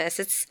premise.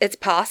 It's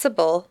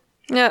possible.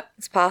 Yeah.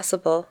 It's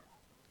possible.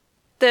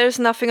 There's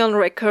nothing on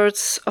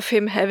records of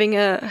him having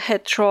a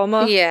head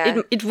trauma.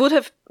 Yeah. It would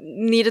have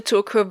needed to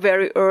occur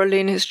very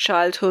early in his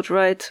childhood,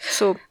 right?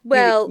 So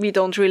we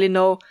don't really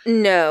know.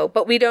 No,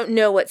 but we don't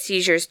know what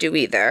seizures do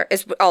either,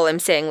 is all I'm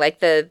saying.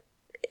 Like,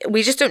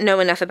 we just don't know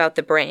enough about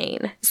the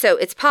brain. So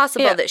it's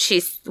possible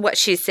that what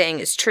she's saying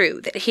is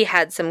true, that he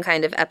had some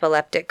kind of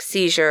epileptic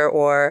seizure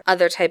or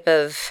other type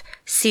of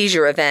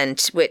seizure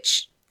event,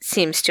 which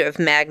seems to have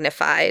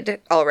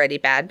magnified already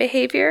bad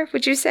behavior,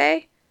 would you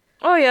say?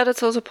 Oh, yeah,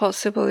 that's also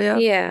possible, yeah.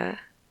 Yeah.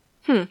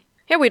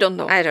 Yeah, we don't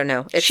know. I don't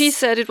know. She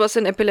said it was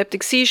an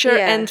epileptic seizure,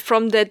 and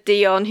from that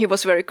day on, he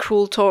was very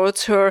cruel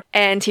towards her,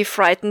 and he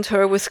frightened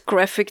her with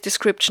graphic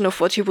description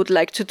of what he would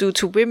like to do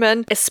to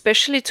women,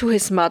 especially to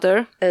his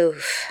mother.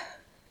 Oof.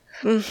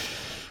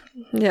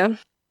 Yeah.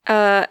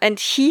 And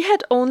he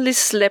had only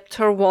slapped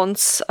her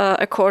once,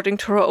 according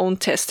to her own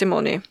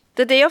testimony.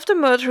 The day of the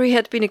murder, he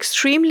had been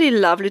extremely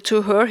lovely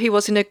to her. He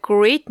was in a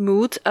great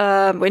mood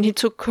when he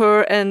took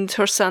her and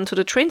her son to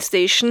the train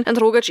station, and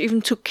Rogatsch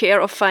even took care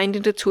of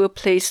finding the two a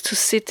place to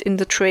sit in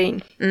the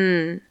train.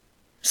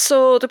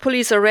 So the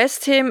police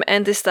arrest him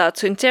and they start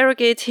to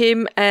interrogate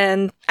him,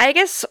 and I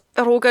guess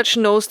Rogatsch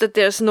knows that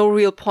there's no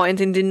real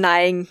point in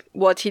denying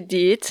what he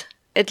did.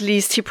 at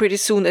least he pretty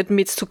soon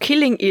admits to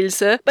killing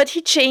Ilse, but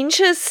he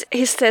changes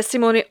his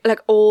testimony like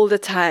all the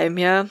time,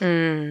 yeah?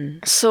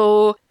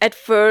 So at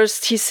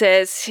first he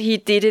says he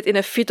did it in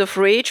a fit of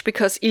rage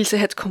because Ilse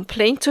had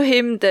complained to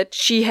him that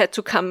she had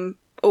to come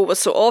over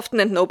so often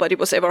and nobody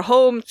was ever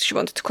home. She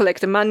wanted to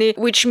collect the money,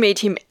 which made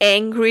him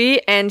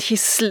angry, and he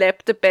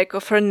slapped the back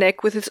of her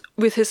neck with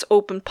his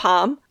open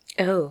palm.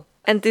 Oh.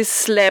 And this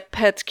slap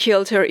had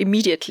killed her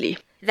immediately.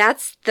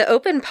 That's the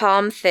open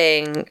palm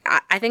thing.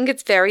 I think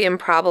it's very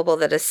improbable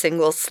that a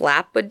single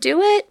slap would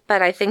do it,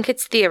 but I think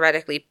it's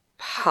theoretically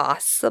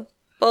possible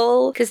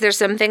because there's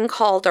something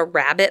called a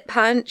rabbit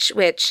punch,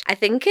 which I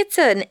think it's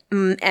an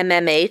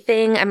MMA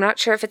thing. I'm not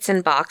sure if it's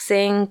in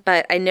boxing,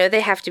 but I know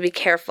they have to be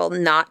careful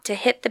not to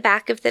hit the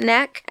back of the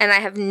neck. And I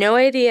have no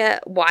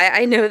idea why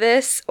I know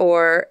this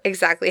or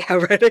exactly how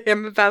right I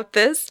am about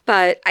this,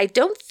 but I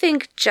don't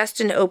think just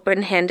an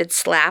open-handed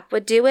slap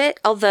would do it,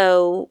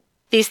 although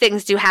these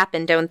things do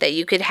happen, don't they?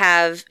 You could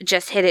have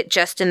just hit it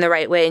just in the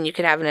right way and you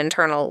could have an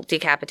internal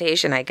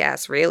decapitation, I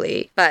guess,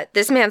 really. But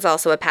this man's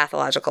also a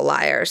pathological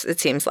liar, it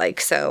seems like,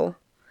 so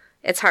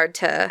it's hard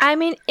to... I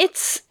mean,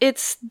 it's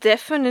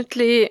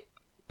definitely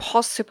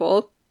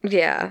possible.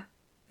 Yeah,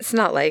 it's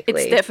not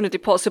likely. It's definitely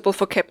possible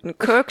for Captain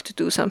Kirk to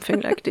do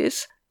something like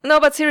this. No,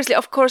 but seriously,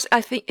 of course,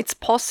 I think it's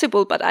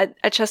possible, but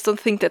I just don't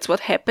think that's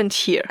what happened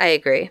here. I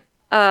agree.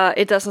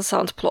 It doesn't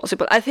sound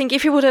plausible. I think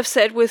if he would have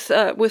said with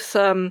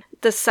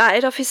the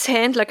side of his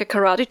hand, like a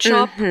karate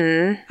chop,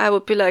 I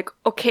would be like,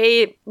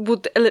 okay,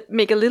 would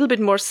make a little bit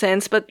more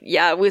sense. But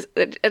yeah, with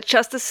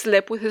just a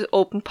slap with his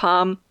open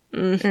palm.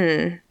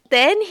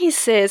 Then he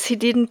says he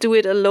didn't do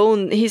it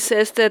alone. He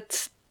says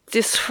that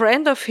this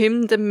friend of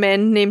him, the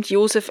man named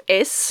Joseph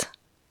S.,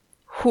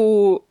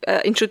 who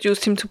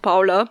introduced him to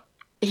Paula,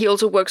 he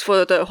also works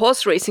for the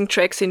horse racing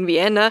tracks in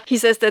Vienna. He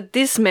says that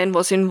this man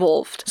was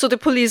involved. So the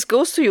police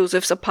goes to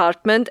Joseph's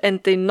apartment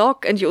and they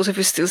knock, and Joseph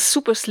is still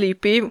super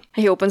sleepy.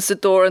 He opens the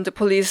door and the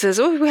police says,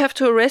 oh, we have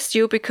to arrest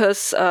you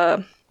because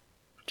of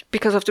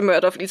the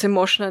murder of Ilse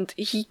Moschner. And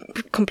he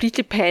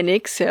completely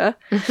panics, yeah.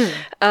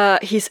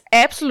 He's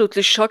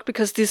absolutely shocked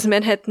because this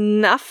man had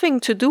nothing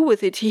to do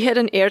with it. He had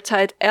an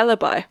airtight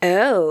alibi.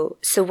 Oh,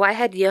 so why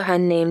had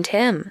Johann named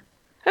him?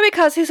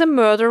 Because he's a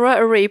murderer,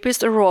 a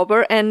rapist, a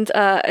robber, and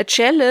a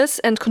jealous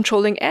and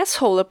controlling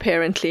asshole,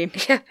 apparently.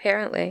 Yeah,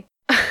 apparently.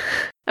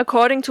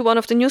 According to one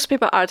of the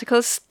newspaper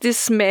articles,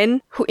 this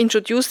man who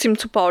introduced him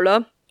to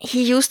Paula,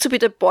 he used to be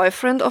the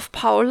boyfriend of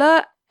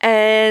Paula,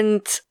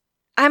 and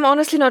I'm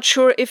honestly not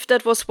sure if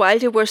that was while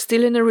they were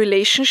still in a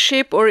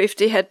relationship, or if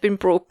they had been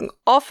broken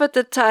off at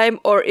the time,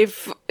 or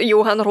if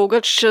Johann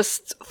Rogatsch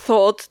just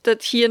thought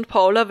that he and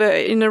Paula were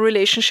in a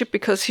relationship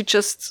because he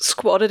just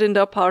squatted in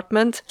the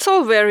apartment. It's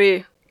all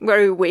very,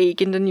 very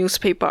vague in the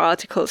newspaper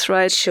articles,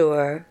 right?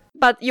 Sure.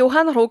 But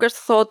Johann Rogatsch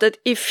thought that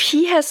if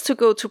he has to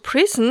go to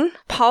prison,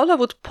 Paula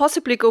would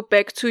possibly go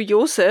back to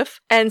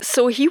Joseph, and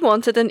so he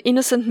wanted an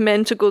innocent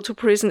man to go to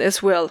prison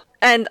as well.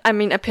 And, I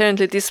mean,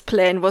 apparently this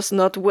plan was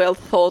not well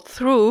thought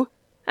through.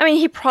 I mean,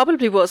 he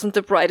probably wasn't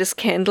the brightest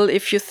candle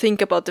if you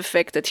think about the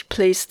fact that he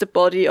placed the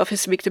body of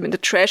his victim in the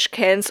trash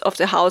cans of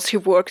the house he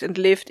worked and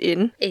lived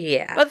in.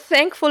 Yeah. But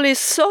thankfully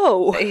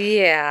so.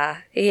 Yeah.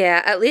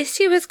 At least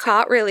he was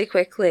caught really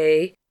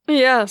quickly.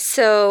 Yeah.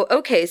 So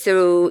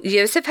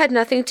Joseph had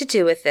nothing to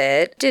do with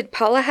it. Did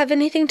Paula have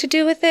anything to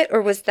do with it?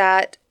 Or was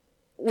that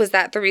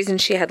the reason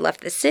she had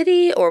left the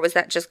city? Or was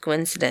that just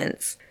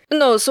coincidence?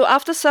 No, so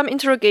after some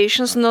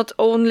interrogations, not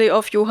only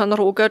of Johann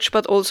Rogatsch,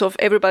 but also of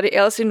everybody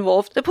else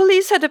involved, the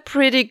police had a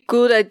pretty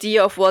good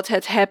idea of what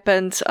had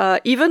happened,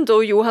 even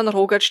though Johann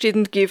Rogatsch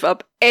didn't give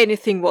up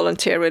anything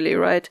voluntarily,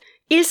 right?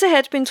 Ilse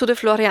had been to the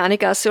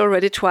Florianigasse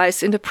already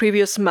twice in the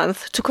previous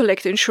month to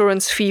collect the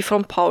insurance fee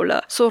from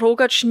Paula. So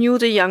Rogatsch knew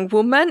the young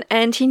woman,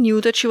 and he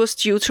knew that she was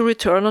due to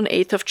return on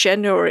 8th of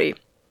January.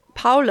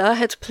 Paula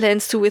had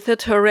plans to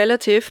visit her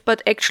relative,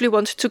 but actually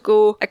wanted to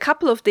go a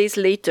couple of days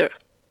later.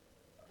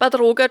 But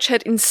Rogatsch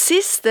had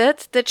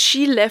insisted that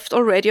she left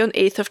already on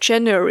 8th of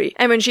January.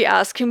 And when she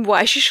asked him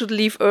why she should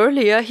leave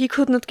earlier, he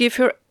could not give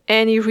her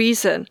any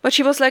reason. But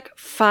she was like,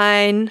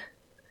 fine.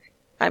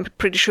 I'm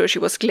pretty sure she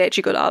was glad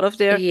she got out of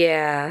there.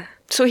 Yeah.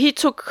 So he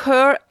took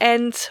her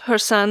and her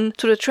son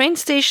to the train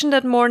station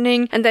that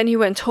morning, and then he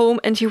went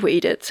home and he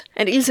waited.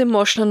 And Ilse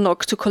Moschner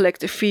knocked to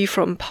collect a fee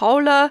from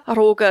Paula.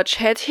 Rogatsch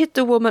had hit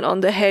the woman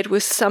on the head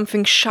with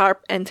something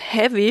sharp and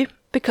heavy,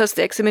 because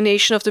the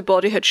examination of the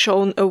body had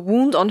shown a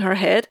wound on her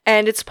head,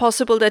 and it's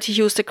possible that he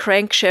used a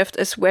crankshaft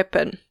as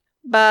weapon.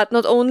 But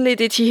not only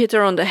did he hit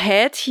her on the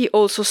head, he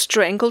also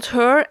strangled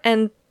her,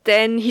 and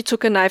then he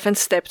took a knife and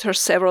stabbed her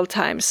several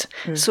times.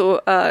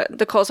 So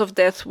the cause of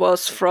death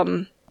was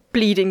from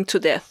bleeding to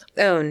death.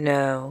 Oh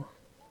no.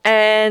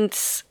 And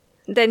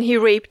then he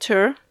raped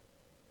her.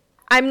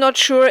 I'm not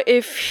sure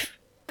if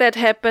that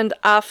happened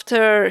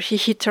after he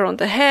hit her on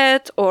the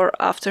head, or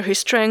after he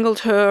strangled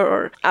her,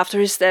 or after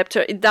he stabbed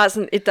her. It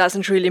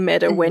doesn't really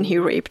matter when he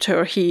raped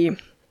her.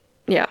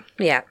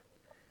 Yeah.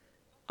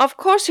 Of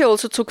course, he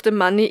also took the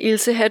money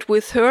Ilse had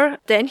with her.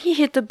 Then he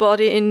hid the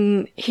body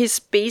in his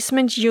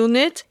basement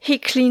unit. He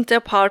cleaned the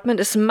apartment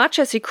as much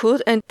as he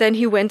could, and then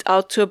he went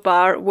out to a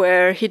bar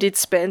where he did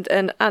spend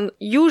an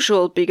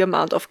unusual big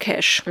amount of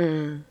cash.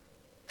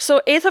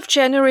 So 8th of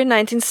January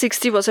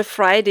 1960 was a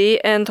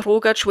Friday, and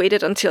Rogatsch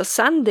waited until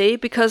Sunday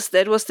because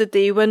that was the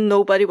day when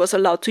nobody was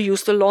allowed to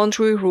use the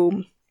laundry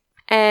room.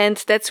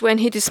 And that's when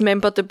he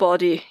dismembered the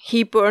body.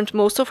 He burned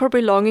most of her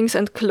belongings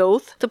and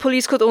clothes. The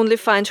police could only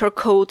find her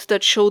coat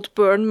that showed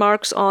burn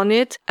marks on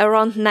it.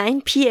 Around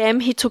 9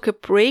 p.m. he took a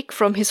break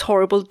from his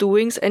horrible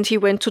doings and he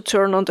went to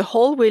turn on the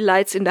hallway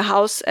lights in the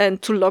house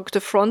and to lock the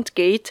front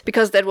gate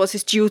because that was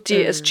his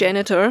duty as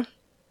janitor.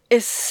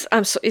 It's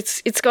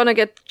gonna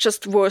get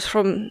just worse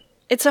from...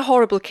 It's a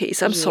horrible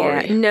case, I'm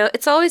sorry. No,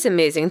 it's always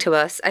amazing to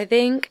us, I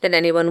think, that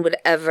anyone would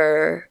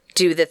ever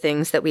do the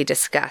things that we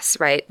discuss,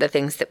 right? The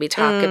things that we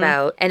talk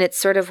about. And it's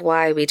sort of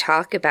why we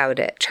talk about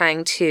it,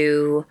 trying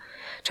to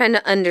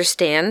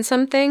understand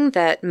something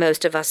that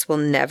most of us will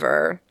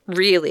never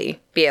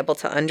really be able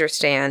to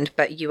understand,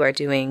 but you are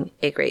doing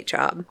a great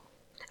job.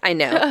 I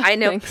know.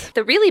 Thanks.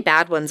 The really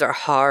bad ones are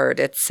hard.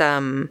 It's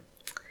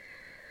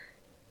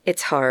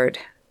hard.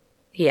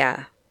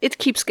 Yeah. It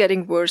keeps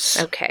getting worse.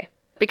 Okay.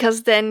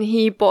 Because then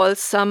he boiled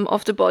some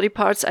of the body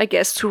parts, I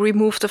guess, to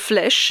remove the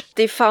flesh.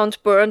 They found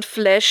burned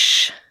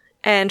flesh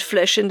and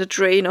flesh in the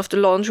drain of the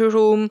laundry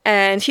room,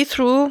 and he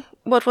threw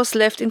what was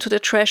left into the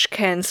trash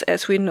cans,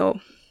 as we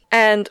know.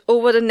 And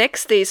over the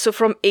next day, so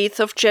from 8th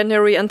of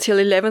January until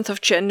 11th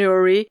of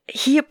January,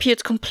 he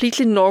appeared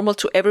completely normal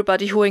to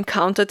everybody who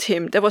encountered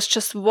him. There was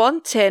just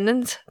one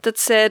tenant that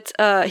said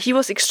he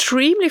was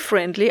extremely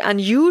friendly,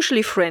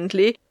 unusually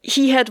friendly.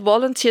 He had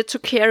volunteered to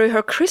carry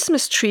her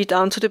Christmas tree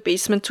down to the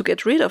basement to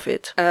get rid of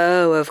it.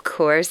 Oh, of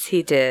course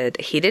he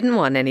did. He didn't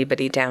want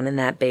anybody down in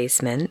that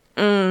basement.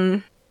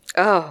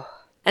 Oh.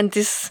 And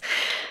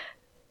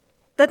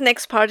that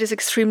next part is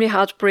extremely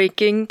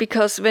heartbreaking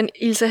because when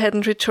Ilse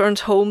hadn't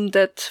returned home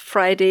that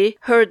Friday,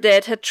 her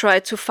dad had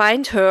tried to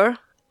find her,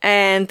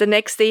 and the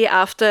next day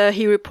after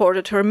he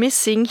reported her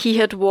missing, he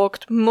had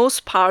walked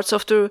most parts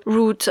of the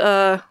route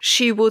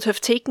she would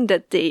have taken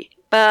that day.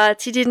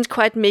 But he didn't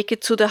quite make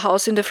it to the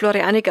house in the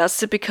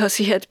Florianigasse because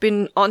he had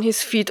been on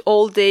his feet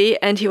all day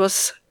and he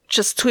was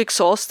just too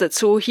exhausted,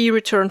 so he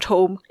returned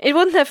home. It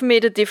wouldn't have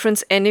made a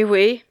difference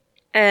anyway.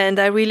 And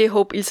I really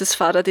hope Ilse's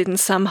father didn't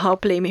somehow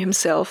blame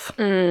himself.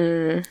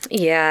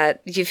 Yeah,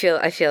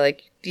 I feel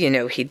like,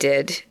 he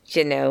did.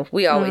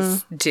 We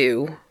always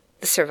do.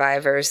 The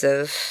survivors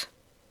of...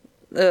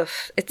 Ugh,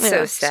 it's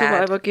so sad.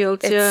 Survivor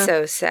guilt, It's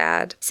so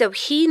sad. So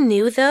he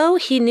knew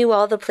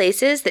all the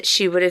places that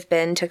she would have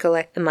been to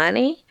collect the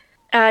money?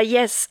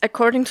 Yes,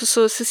 according to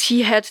sources,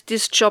 he had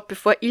this job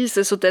before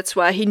Ilse, so that's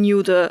why he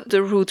knew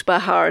the route by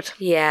heart.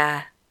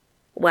 Yeah.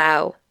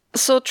 Wow.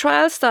 So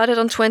trial started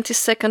on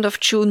 22nd of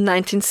June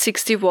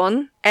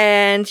 1961,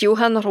 and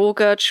Johann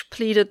Rogatsch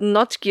pleaded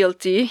not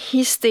guilty.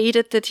 He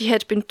stated that he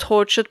had been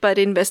tortured by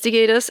the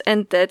investigators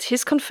and that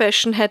his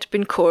confession had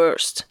been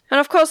coerced. And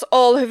of course,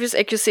 all of his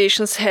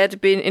accusations had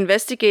been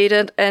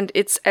investigated, and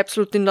it's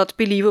absolutely not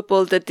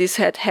believable that this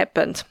had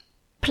happened.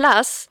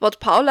 Plus, what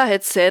Paula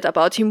had said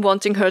about him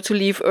wanting her to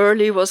leave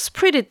early was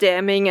pretty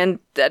damning, and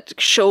that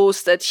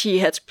shows that he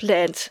had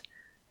planned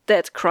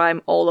that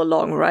crime all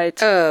along,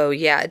 right? Oh,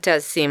 yeah, it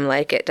does seem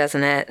like it,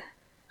 doesn't it?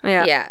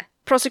 Yeah.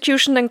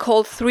 Prosecution then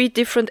called 3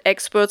 different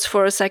experts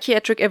for a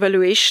psychiatric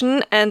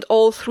evaluation, and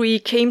all 3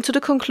 came to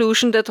the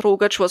conclusion that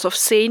Rogatsch was of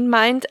sane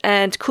mind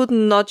and could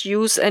not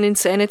use an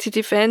insanity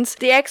defense.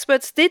 The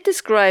experts did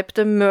describe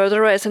the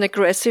murderer as an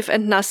aggressive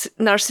and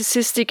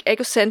narcissistic,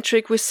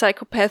 egocentric with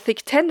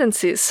psychopathic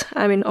tendencies.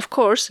 I mean, of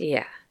course.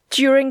 Yeah.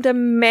 During the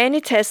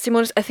many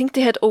testimonies, I think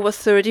they had over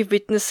 30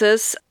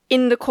 witnesses,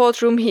 in the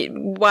courtroom,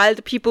 while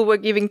the people were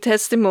giving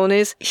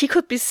testimonies, he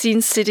could be seen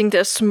sitting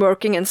there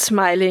smirking and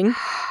smiling.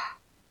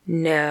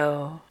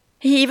 No.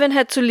 He even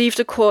had to leave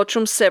the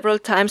courtroom several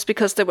times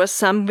because there were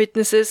some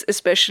witnesses,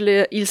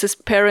 especially Ilse's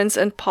parents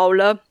and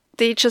Paula.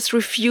 They just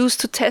refused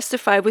to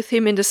testify with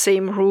him in the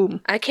same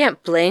room. I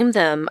can't blame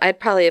them.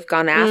 I'd probably have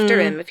gone after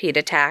him if he'd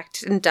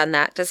attacked and done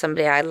that to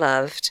somebody I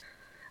loved.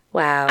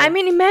 Wow. I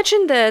mean,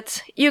 imagine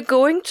that. You're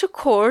going to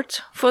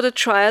court for the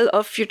trial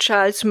of your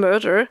child's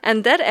murder,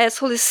 and that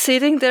asshole is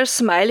sitting there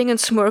smiling and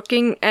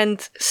smirking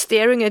and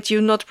staring at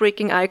you, not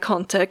breaking eye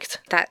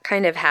contact. That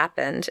kind of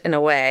happened in a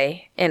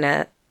way, in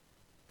a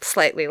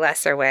slightly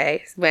lesser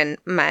way. When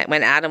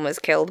Adam was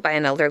killed by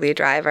an elderly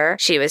driver,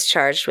 she was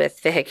charged with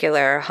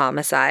vehicular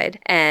homicide.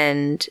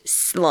 And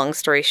long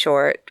story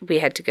short, we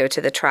had to go to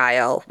the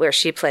trial where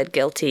she pled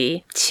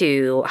guilty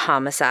to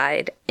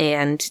homicide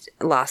and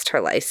lost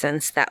her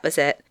license. That was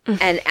it.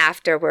 And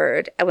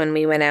afterward, when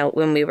we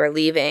were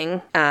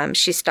leaving,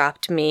 she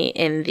stopped me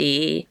in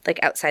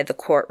outside the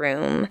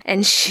courtroom,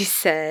 and she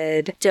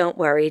said, "Don't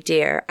worry,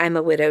 dear. I'm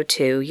a widow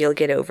too. You'll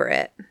get over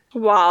it."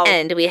 Wow.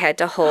 And we had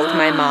to hold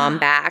my mom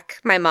back.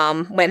 My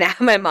mom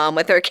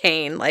with her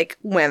cane,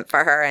 went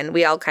for her, and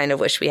we all kind of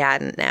wish we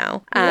hadn't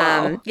now.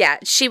 Wow. Yeah,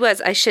 she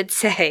was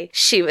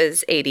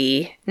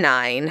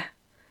 89.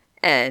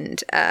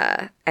 And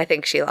I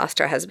think she lost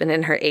her husband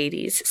in her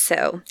 80s.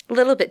 So a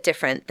little bit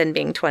different than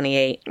being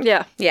 28.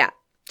 Yeah. Yeah,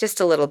 just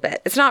a little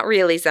bit. It's not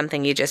really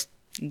something you just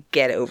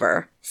get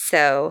over.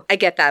 So I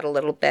get that a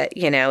little bit,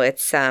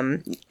 it's,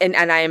 and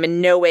I am in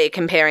no way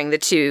comparing the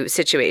two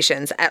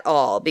situations at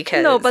all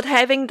because... No, but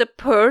having the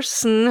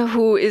person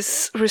who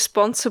is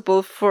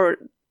responsible for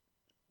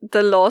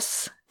the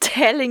loss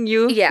telling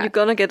you you're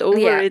gonna get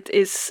over it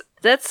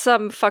that's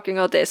some fucking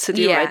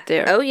audacity right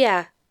there. Oh,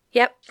 yeah.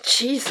 Yep.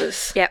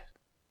 Jesus. Yep.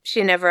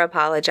 She never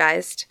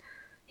apologized.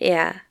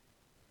 Yeah.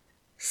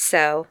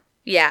 So...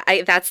 yeah,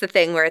 that's the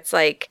thing where it's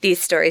like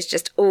these stories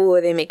just,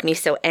 they make me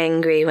so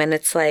angry when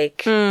it's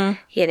like, when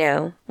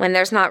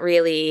there's not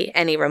really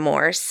any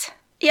remorse.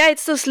 Yeah,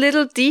 it's those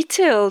little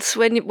details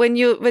when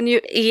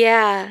you...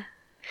 Yeah.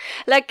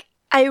 Like,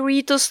 I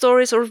read those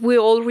stories, or we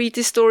all read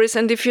these stories,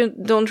 and if you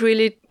don't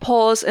really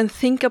pause and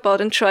think about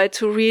and try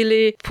to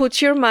really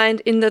put your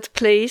mind in that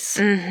place...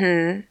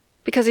 Mm-hmm.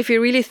 Because if you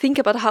really think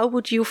about how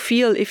would you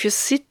feel if you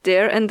sit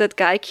there and that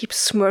guy keeps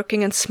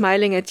smirking and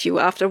smiling at you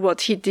after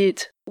what he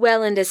did?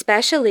 Well, and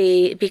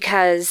especially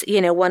because,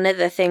 one of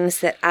the things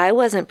that I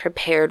wasn't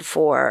prepared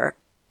for,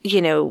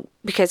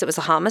 because it was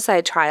a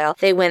homicide trial,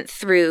 they went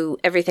through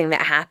everything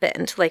that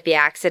happened, like the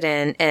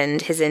accident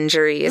and his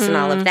injuries and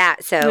all of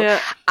that. So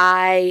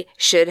I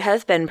should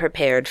have been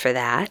prepared for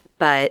that,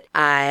 but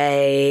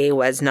I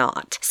was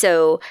not.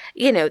 So,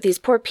 these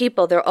poor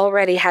people, they're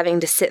already having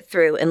to sit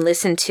through and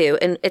listen to,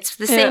 and it's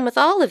the same with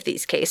all of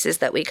these cases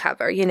that we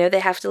cover. They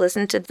have to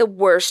listen to the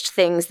worst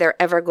things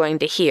they're ever going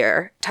to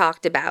hear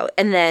talked about.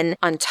 And then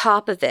on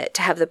top of it,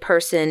 to have the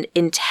person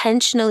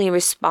intentionally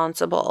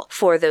responsible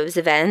for those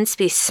events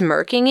be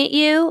smirking at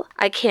you,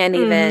 I can't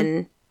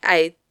even,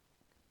 I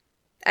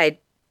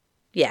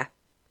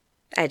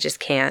just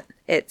can't.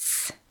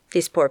 It's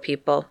these poor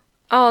people.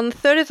 On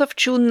 30th of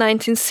June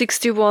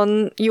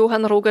 1961,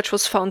 Johann Rogatsch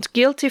was found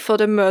guilty for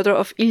the murder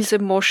of Ilse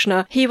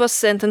Moschner. He was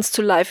sentenced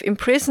to life in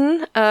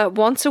prison.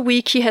 Once a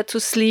week he had to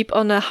sleep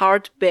on a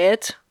hard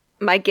bed.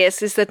 My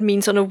guess is that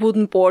means on a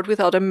wooden board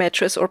without a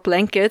mattress or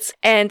blankets.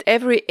 And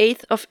every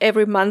 8th of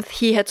every month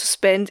he had to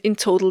spend in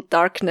total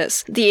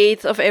darkness. The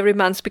 8th of every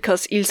month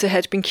because Ilse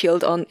had been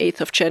killed on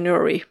 8th of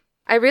January.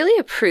 I really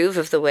approve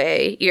of the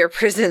way your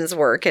prisons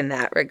work in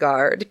that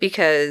regard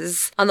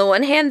because on the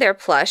one hand, they're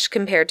plush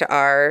compared to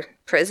our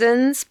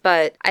prisons,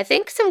 but I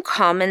think some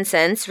common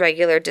sense,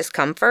 regular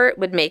discomfort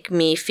would make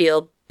me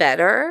feel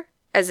better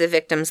as a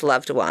victim's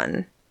loved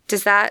one.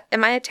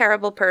 Am I a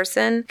terrible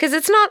person? Because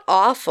it's not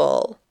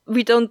awful.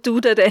 We don't do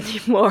that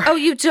anymore. Oh,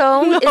 you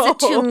don't? No. Is it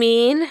too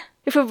mean?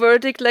 If a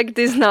verdict like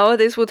this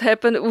nowadays would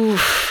happen,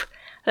 oof,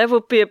 that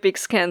would be a big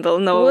scandal.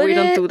 No, Would we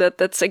don't it? do that.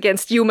 That's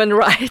against human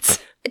rights.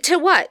 To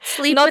what?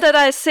 Sleep Not with... that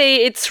I say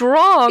it's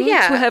wrong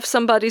Yeah. to have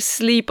somebody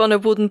sleep on a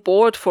wooden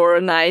board for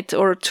a night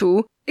or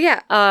two.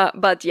 Yeah.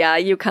 But yeah,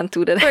 you can't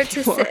do that Or anymore.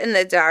 to sit in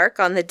the dark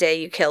on the day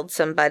you killed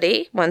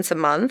somebody once a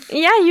month.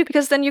 Yeah,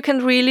 because then you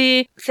can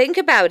really... Think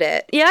about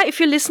it. Yeah, if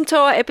you listen to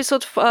our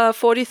episode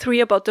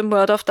 43 about the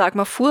murder of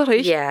Dagmar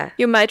Furich,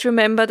 you might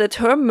remember that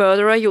her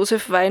murderer,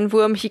 Josef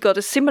Weinwurm, he got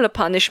a similar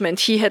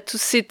punishment. He had to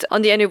sit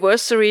on the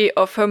anniversary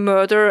of her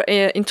murder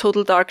in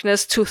total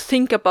darkness to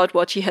think about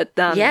what he had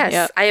done. Yes,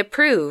 Yeah. I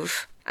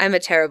approve. I'm a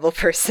terrible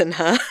person,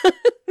 huh?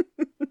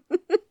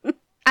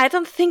 I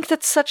don't think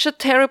that's such a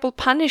terrible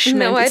punishment.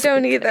 No, I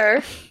don't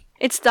either.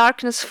 It's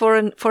darkness for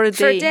a day. For a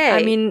day.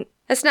 I mean...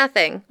 That's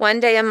nothing. One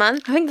day a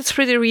month? I think that's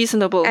pretty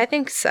reasonable. I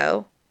think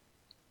so.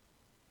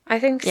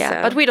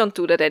 Yeah, but we don't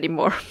do that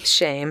anymore.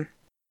 Shame.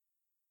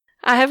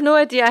 I have no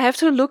idea. I have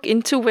to look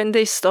into when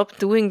they stopped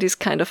doing these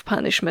kind of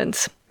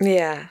punishments.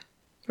 Yeah.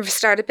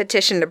 Start a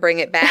petition to bring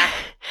it back.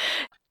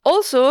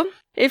 Also,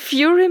 if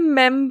you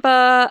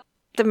remember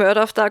the murder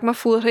of Dagmar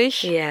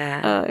Furich,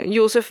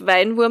 Josef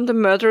Weinwurm, the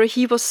murderer,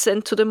 he was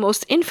sent to the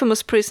most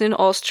infamous prison in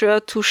Austria,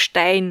 to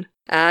Stein.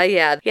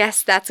 Yeah.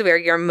 Yes, that's where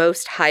your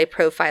most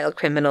high-profile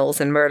criminals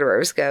and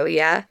murderers go,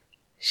 yeah?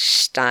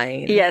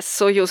 Stein. Yes,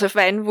 so Josef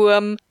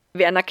Weinwurm,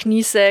 Werner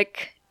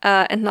Kniesek,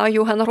 and now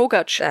Johann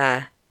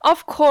Rogatsch.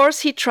 Of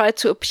course, he tried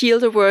to appeal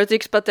the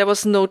verdict, but there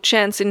was no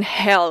chance in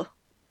hell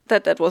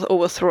that was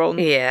overthrown.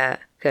 Yeah,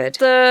 good.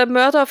 The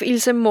murder of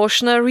Ilse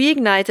Moschner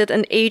reignited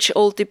an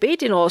age-old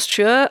debate in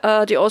Austria.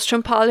 The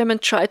Austrian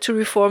parliament tried to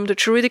reform the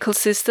juridical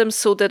system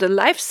so that a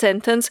life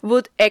sentence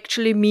would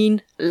actually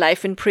mean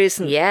life in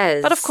prison.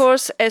 Yes. But of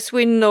course, as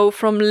we know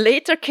from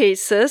later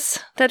cases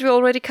that we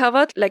already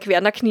covered, like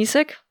Werner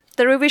Kniesek,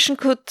 the revision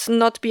could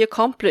not be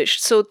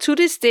accomplished. So to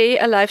this day,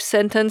 a life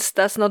sentence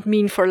does not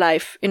mean for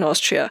life in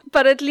Austria.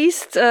 But at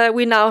least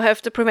we now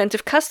have the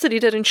preventive custody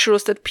that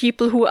ensures that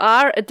people who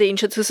are a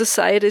danger to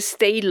society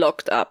stay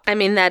locked up. I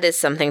mean, that is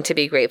something to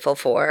be grateful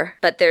for.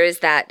 But there is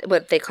that,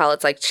 what they call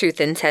it's like truth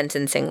in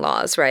sentencing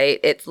laws, right?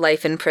 It's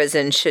life in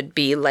prison should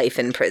be life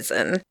in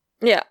prison.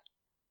 Yeah.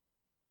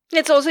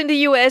 It's also in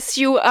the US,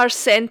 you are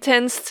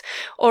sentenced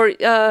or...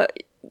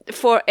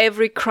 for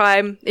every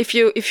crime, if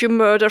you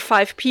murder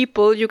 5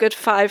 people, you get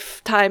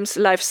 5 times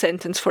life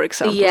sentence, for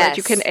example. Yes. Like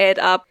you can add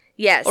up.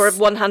 Yes. Or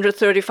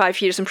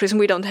 135 years in prison.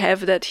 We don't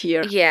have that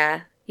here.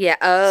 Yeah. Yeah.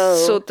 Oh.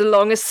 So the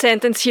longest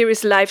sentence here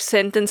is life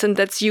sentence, and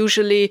that's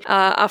usually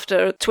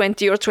after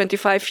 20 or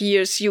 25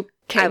 years you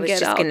can get out. I was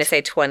just going to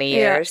say 20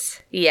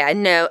 years. Yeah,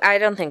 no, I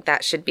don't think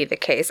that should be the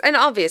case. And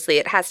obviously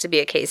it has to be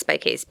a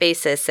case-by-case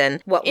basis.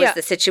 And what was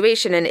the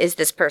situation? And is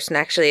this person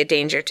actually a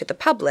danger to the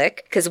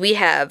public? Because we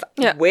have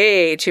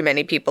way too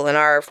many people in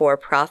our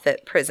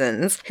for-profit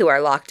prisons who are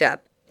locked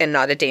up and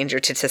not a danger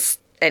to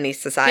any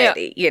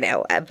society, you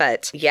know.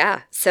 But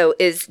yeah, so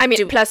is... I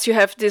mean, plus you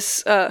have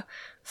this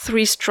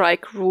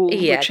 3-strike rule,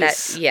 which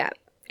is... Yeah,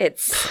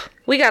 it's...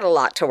 We got a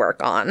lot to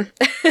work on.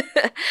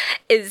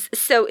 Is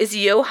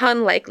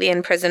Johann likely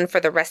in prison for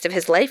the rest of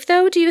his life,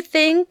 though, do you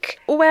think?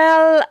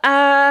 Well,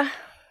 I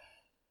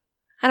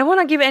don't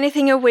want to give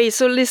anything away,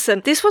 so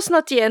listen. This was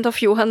not the end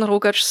of Johann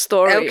Rogatsch's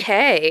story.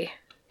 Okay.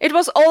 It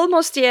was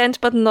almost the end,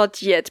 but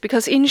not yet,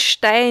 because in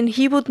Stein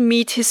he would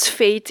meet his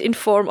fate in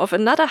form of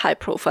another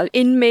high-profile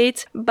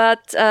inmate,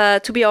 but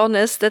to be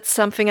honest, that's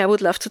something I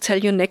would love to tell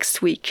you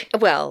next week.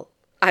 Well,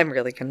 I'm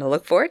really going to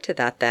look forward to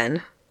that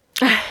then.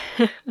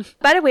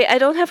 By the way, I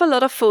don't have a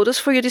lot of photos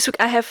for you this week.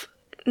 I have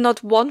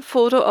not one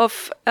photo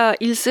of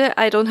Ilse.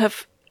 I don't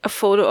have a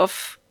photo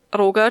of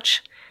Rogatsch.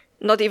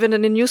 Not even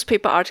in the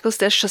newspaper articles.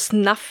 There's just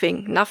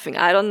nothing.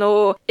 I don't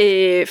know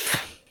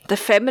if the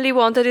family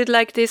wanted it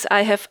like this.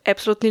 I have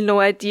absolutely no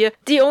idea.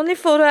 The only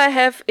photo I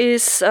have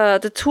is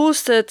the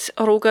tools that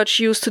Rogatsch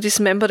used to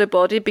dismember the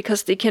body,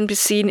 because they can be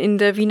seen in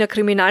the Wiener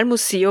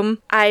Kriminalmuseum.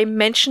 I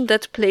mentioned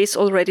that place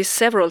already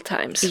several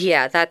times.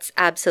 Yeah, that's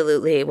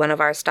absolutely one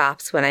of our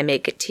stops when I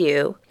make it to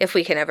you. If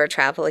we can ever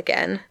travel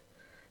again.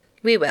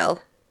 We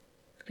will.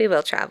 We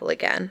will travel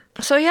again.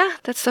 So yeah,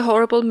 that's the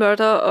horrible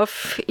murder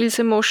of Ilse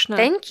Moschner.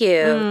 Thank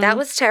you. That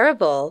was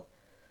terrible.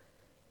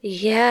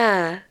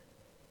 Yeah.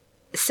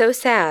 So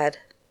sad.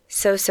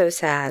 So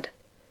sad.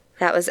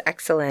 That was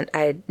excellent.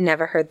 I'd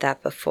never heard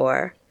that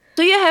before.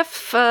 Do you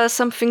have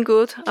something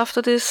good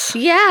after this?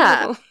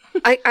 Yeah.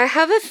 I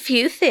have a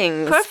few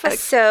things. Perfect.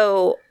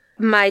 So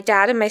my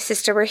dad and my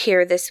sister were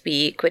here this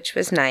week, which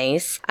was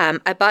nice.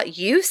 I bought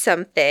you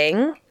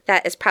something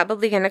that is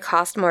probably going to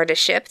cost more to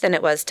ship than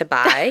it was to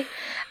buy.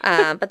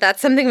 But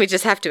that's something we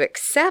just have to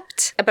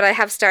accept. But I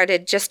have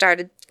just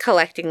started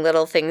collecting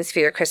little things for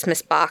your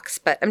Christmas box.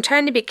 But I'm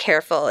trying to be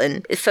careful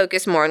and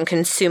focus more on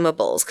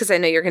consumables, because I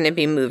know you're going to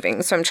be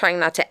moving. So I'm trying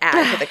not to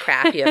add to the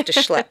crap you have to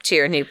schlep to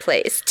your new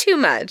place. Too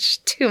much.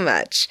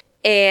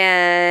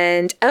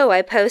 And,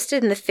 I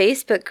posted in the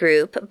Facebook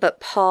group,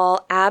 but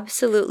Paul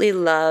absolutely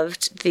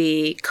loved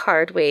the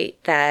card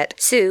weight that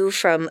Sue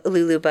from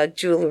Lulubug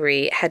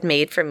Jewelry had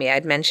made for me.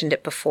 I'd mentioned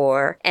it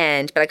before,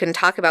 but I couldn't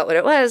talk about what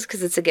it was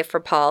because it's a gift for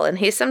Paul, and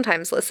he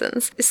sometimes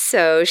listens.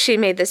 So she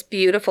made this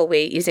beautiful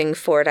weight using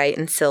fordite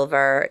and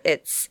silver.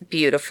 It's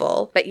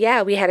beautiful. But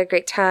yeah, we had a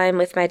great time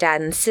with my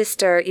dad and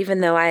sister,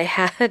 even though I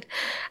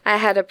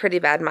had a pretty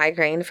bad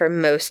migraine for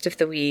most of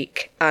the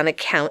week on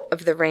account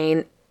of the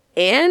rain.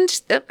 And,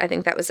 I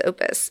think that was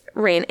Opus.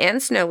 Rain and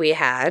snow we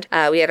had.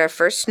 We had our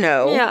first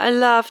snow. Yeah, I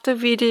love the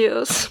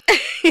videos.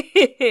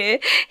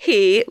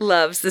 He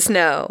loves the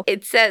snow.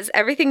 It says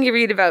everything you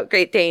read about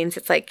Great Danes.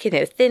 It's like,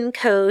 thin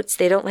coats.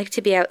 They don't like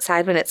to be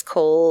outside when it's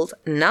cold.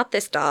 Not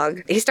this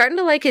dog. He's starting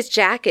to like his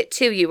jacket,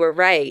 too. You were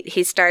right.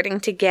 He was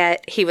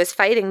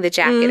fighting the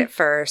jacket at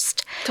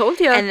first. Told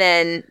you. And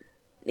then...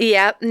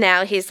 Yep,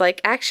 now he's like,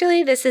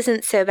 actually, this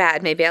isn't so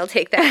bad. Maybe I'll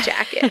take that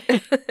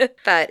jacket.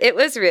 But it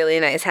was really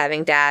nice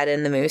having Dad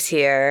and the moose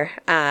here.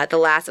 The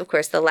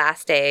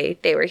last day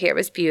they were here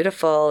was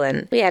beautiful,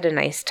 and we had a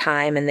nice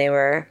time, and they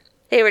were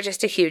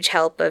just a huge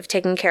help of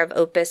taking care of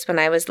Opus when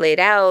I was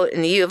laid out,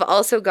 and you have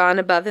also gone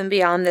above and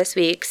beyond this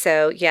week.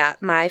 So yeah,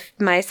 my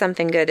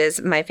something good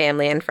is my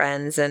family and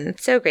friends, and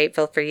so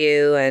grateful for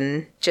you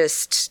and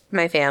just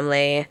my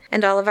family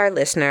and all of our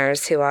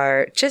listeners who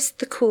are just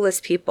the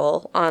coolest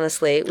people,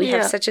 honestly. We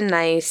have such a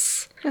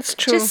nice... That's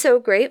true. Just so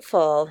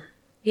grateful.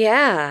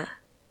 Yeah.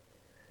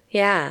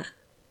 Yeah.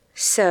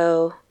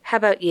 So, how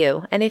about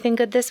you? Anything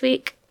good this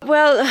week?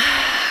 Well,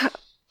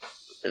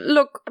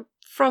 look...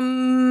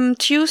 From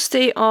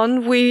Tuesday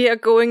on, we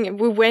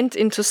went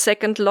into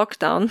second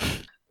lockdown,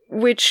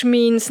 which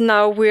means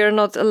now we're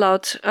not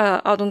allowed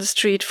out on the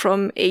street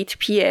from 8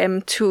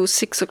 p.m. to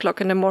 6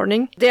 o'clock in the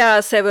morning. There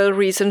are several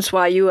reasons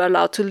why you are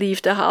allowed to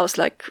leave the house,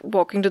 like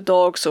walking the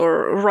dogs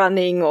or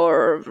running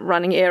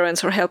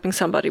errands or helping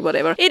somebody,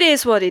 whatever. It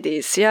is what it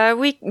is. Yeah,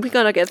 we're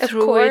gonna get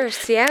through it. Of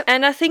course, yeah.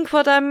 And I think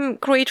what I'm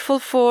grateful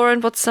for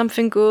and what's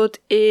something good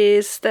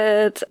is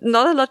that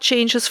not a lot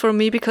changes for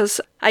me,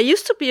 because I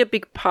used to be a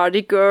big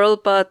party girl,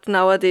 but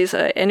nowadays,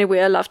 I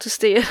love to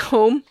stay at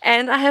home.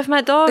 And I have my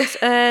dogs,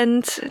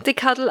 and they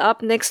cuddle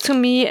up next to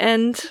me,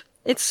 and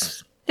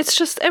it's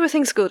just,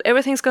 everything's good.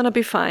 Everything's gonna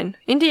be fine.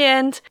 In the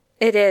end,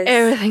 it is.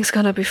 Everything's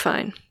gonna be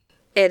fine.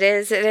 It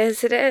is.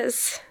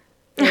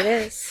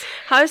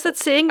 How is that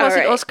saying? Was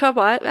it Oscar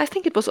Wilde? I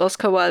think it was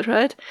Oscar Wilde,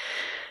 right?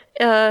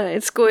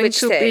 It's going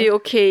to be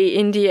okay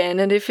in the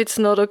end, and if it's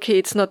not okay,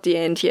 it's not the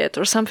end yet,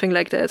 or something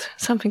like that.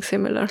 Something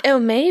similar. Oh,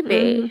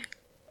 maybe.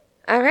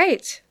 All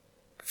right.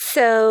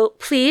 So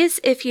please,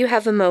 if you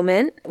have a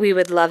moment, we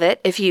would love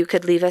it if you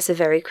could leave us a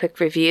very quick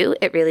review.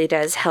 It really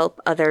does help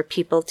other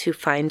people to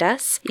find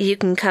us. You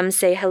can come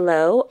say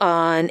hello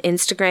on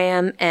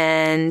Instagram,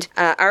 and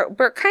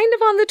we're kind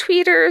of on the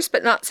tweeters,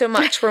 but not so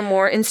much. We're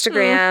more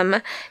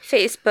Instagram,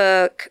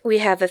 Facebook. We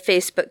have a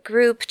Facebook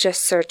group.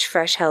 Just search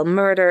Fresh Hell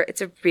Murder. It's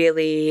a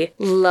really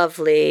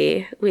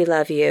lovely, we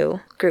love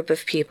you group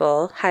of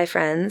people. Hi,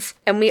 friends.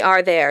 And we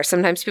are there.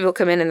 Sometimes people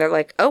come in and they're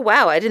like, oh,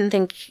 wow, I didn't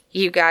think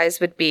you guys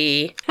would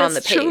be on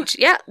the page.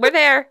 True. Yeah, we're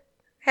there.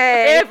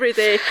 Hey. Every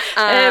day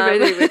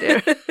we're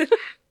there.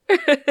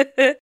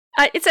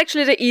 It's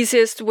actually the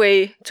easiest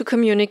way to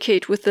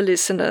communicate with the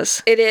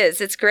listeners. It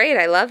is. It's great.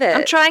 I love it.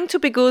 I'm trying to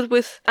be good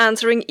with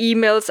answering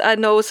emails. I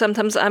know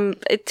sometimes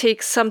it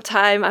takes some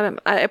time.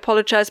 I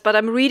apologize, but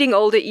I'm reading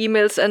all the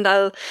emails and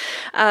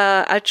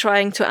I'm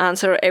trying to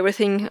answer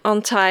everything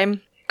on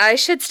time. I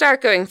should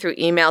start going through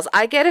emails.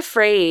 I get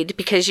afraid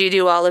because you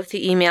do all of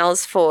the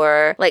emails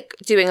for like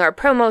doing our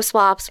promo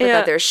swaps with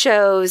other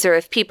shows, or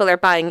if people are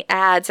buying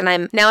ads, and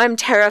I'm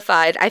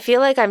terrified. I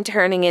feel like I'm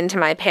turning into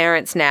my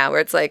parents now,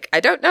 where it's like, I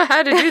don't know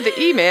how to do the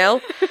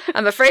email.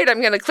 I'm afraid I'm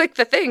going to click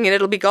the thing and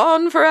it'll be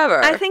gone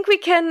forever. I think we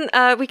can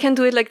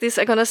do it like this.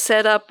 I'm going to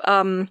set up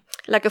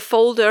like a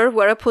folder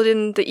where I put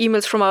in the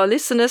emails from our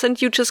listeners, and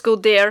you just go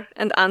there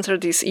and answer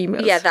these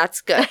emails. Yeah,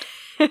 that's good.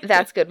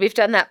 That's good. We've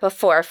done that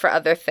before for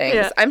other things.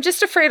 Yeah. I'm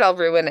just afraid I'll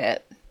ruin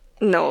it.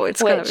 No,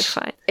 it's going to be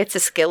fine. It's a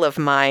skill of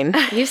mine.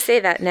 You say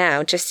that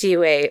now, just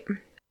you wait.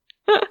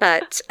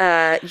 But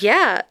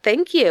yeah,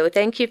 thank you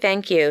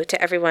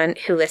to everyone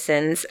who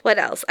listens. What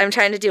else? I'm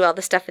trying to do all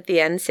the stuff at the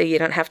end so you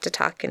don't have to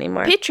talk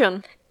anymore.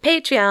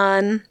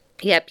 Patreon.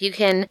 Yep, you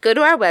can go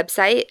to our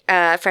website,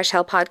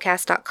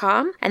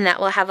 freshhellpodcast.com, and that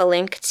will have a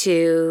link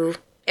to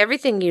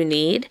everything you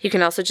need. You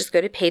can also just go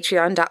to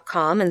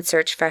patreon.com and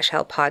search Fresh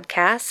Hell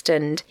Podcast,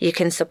 and you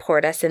can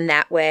support us in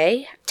that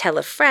way. Tell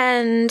a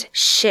friend,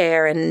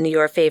 share in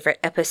your favorite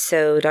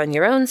episode on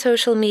your own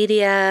social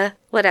media.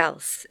 What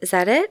else? Is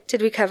that it?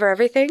 Did we cover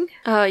everything?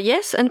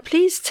 Yes, and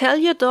please tell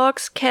your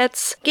dogs,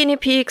 cats, guinea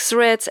pigs,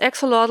 rats,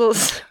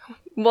 axolotls,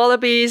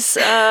 wallabies,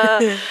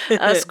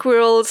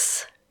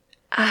 squirrels.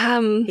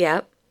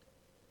 Yep.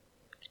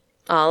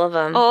 All of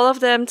them. All of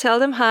them. Tell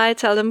them hi.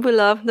 Tell them we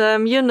love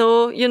them. You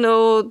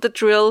know the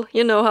drill.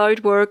 You know how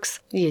it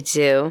works. You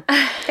do.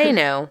 They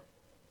know.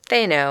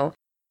 They know.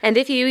 And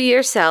if you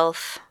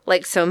yourself,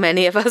 like so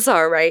many of us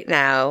are right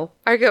now,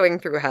 are going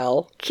through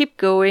hell, keep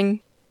going.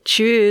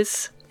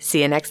 Tschüss.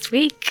 See you next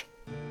week.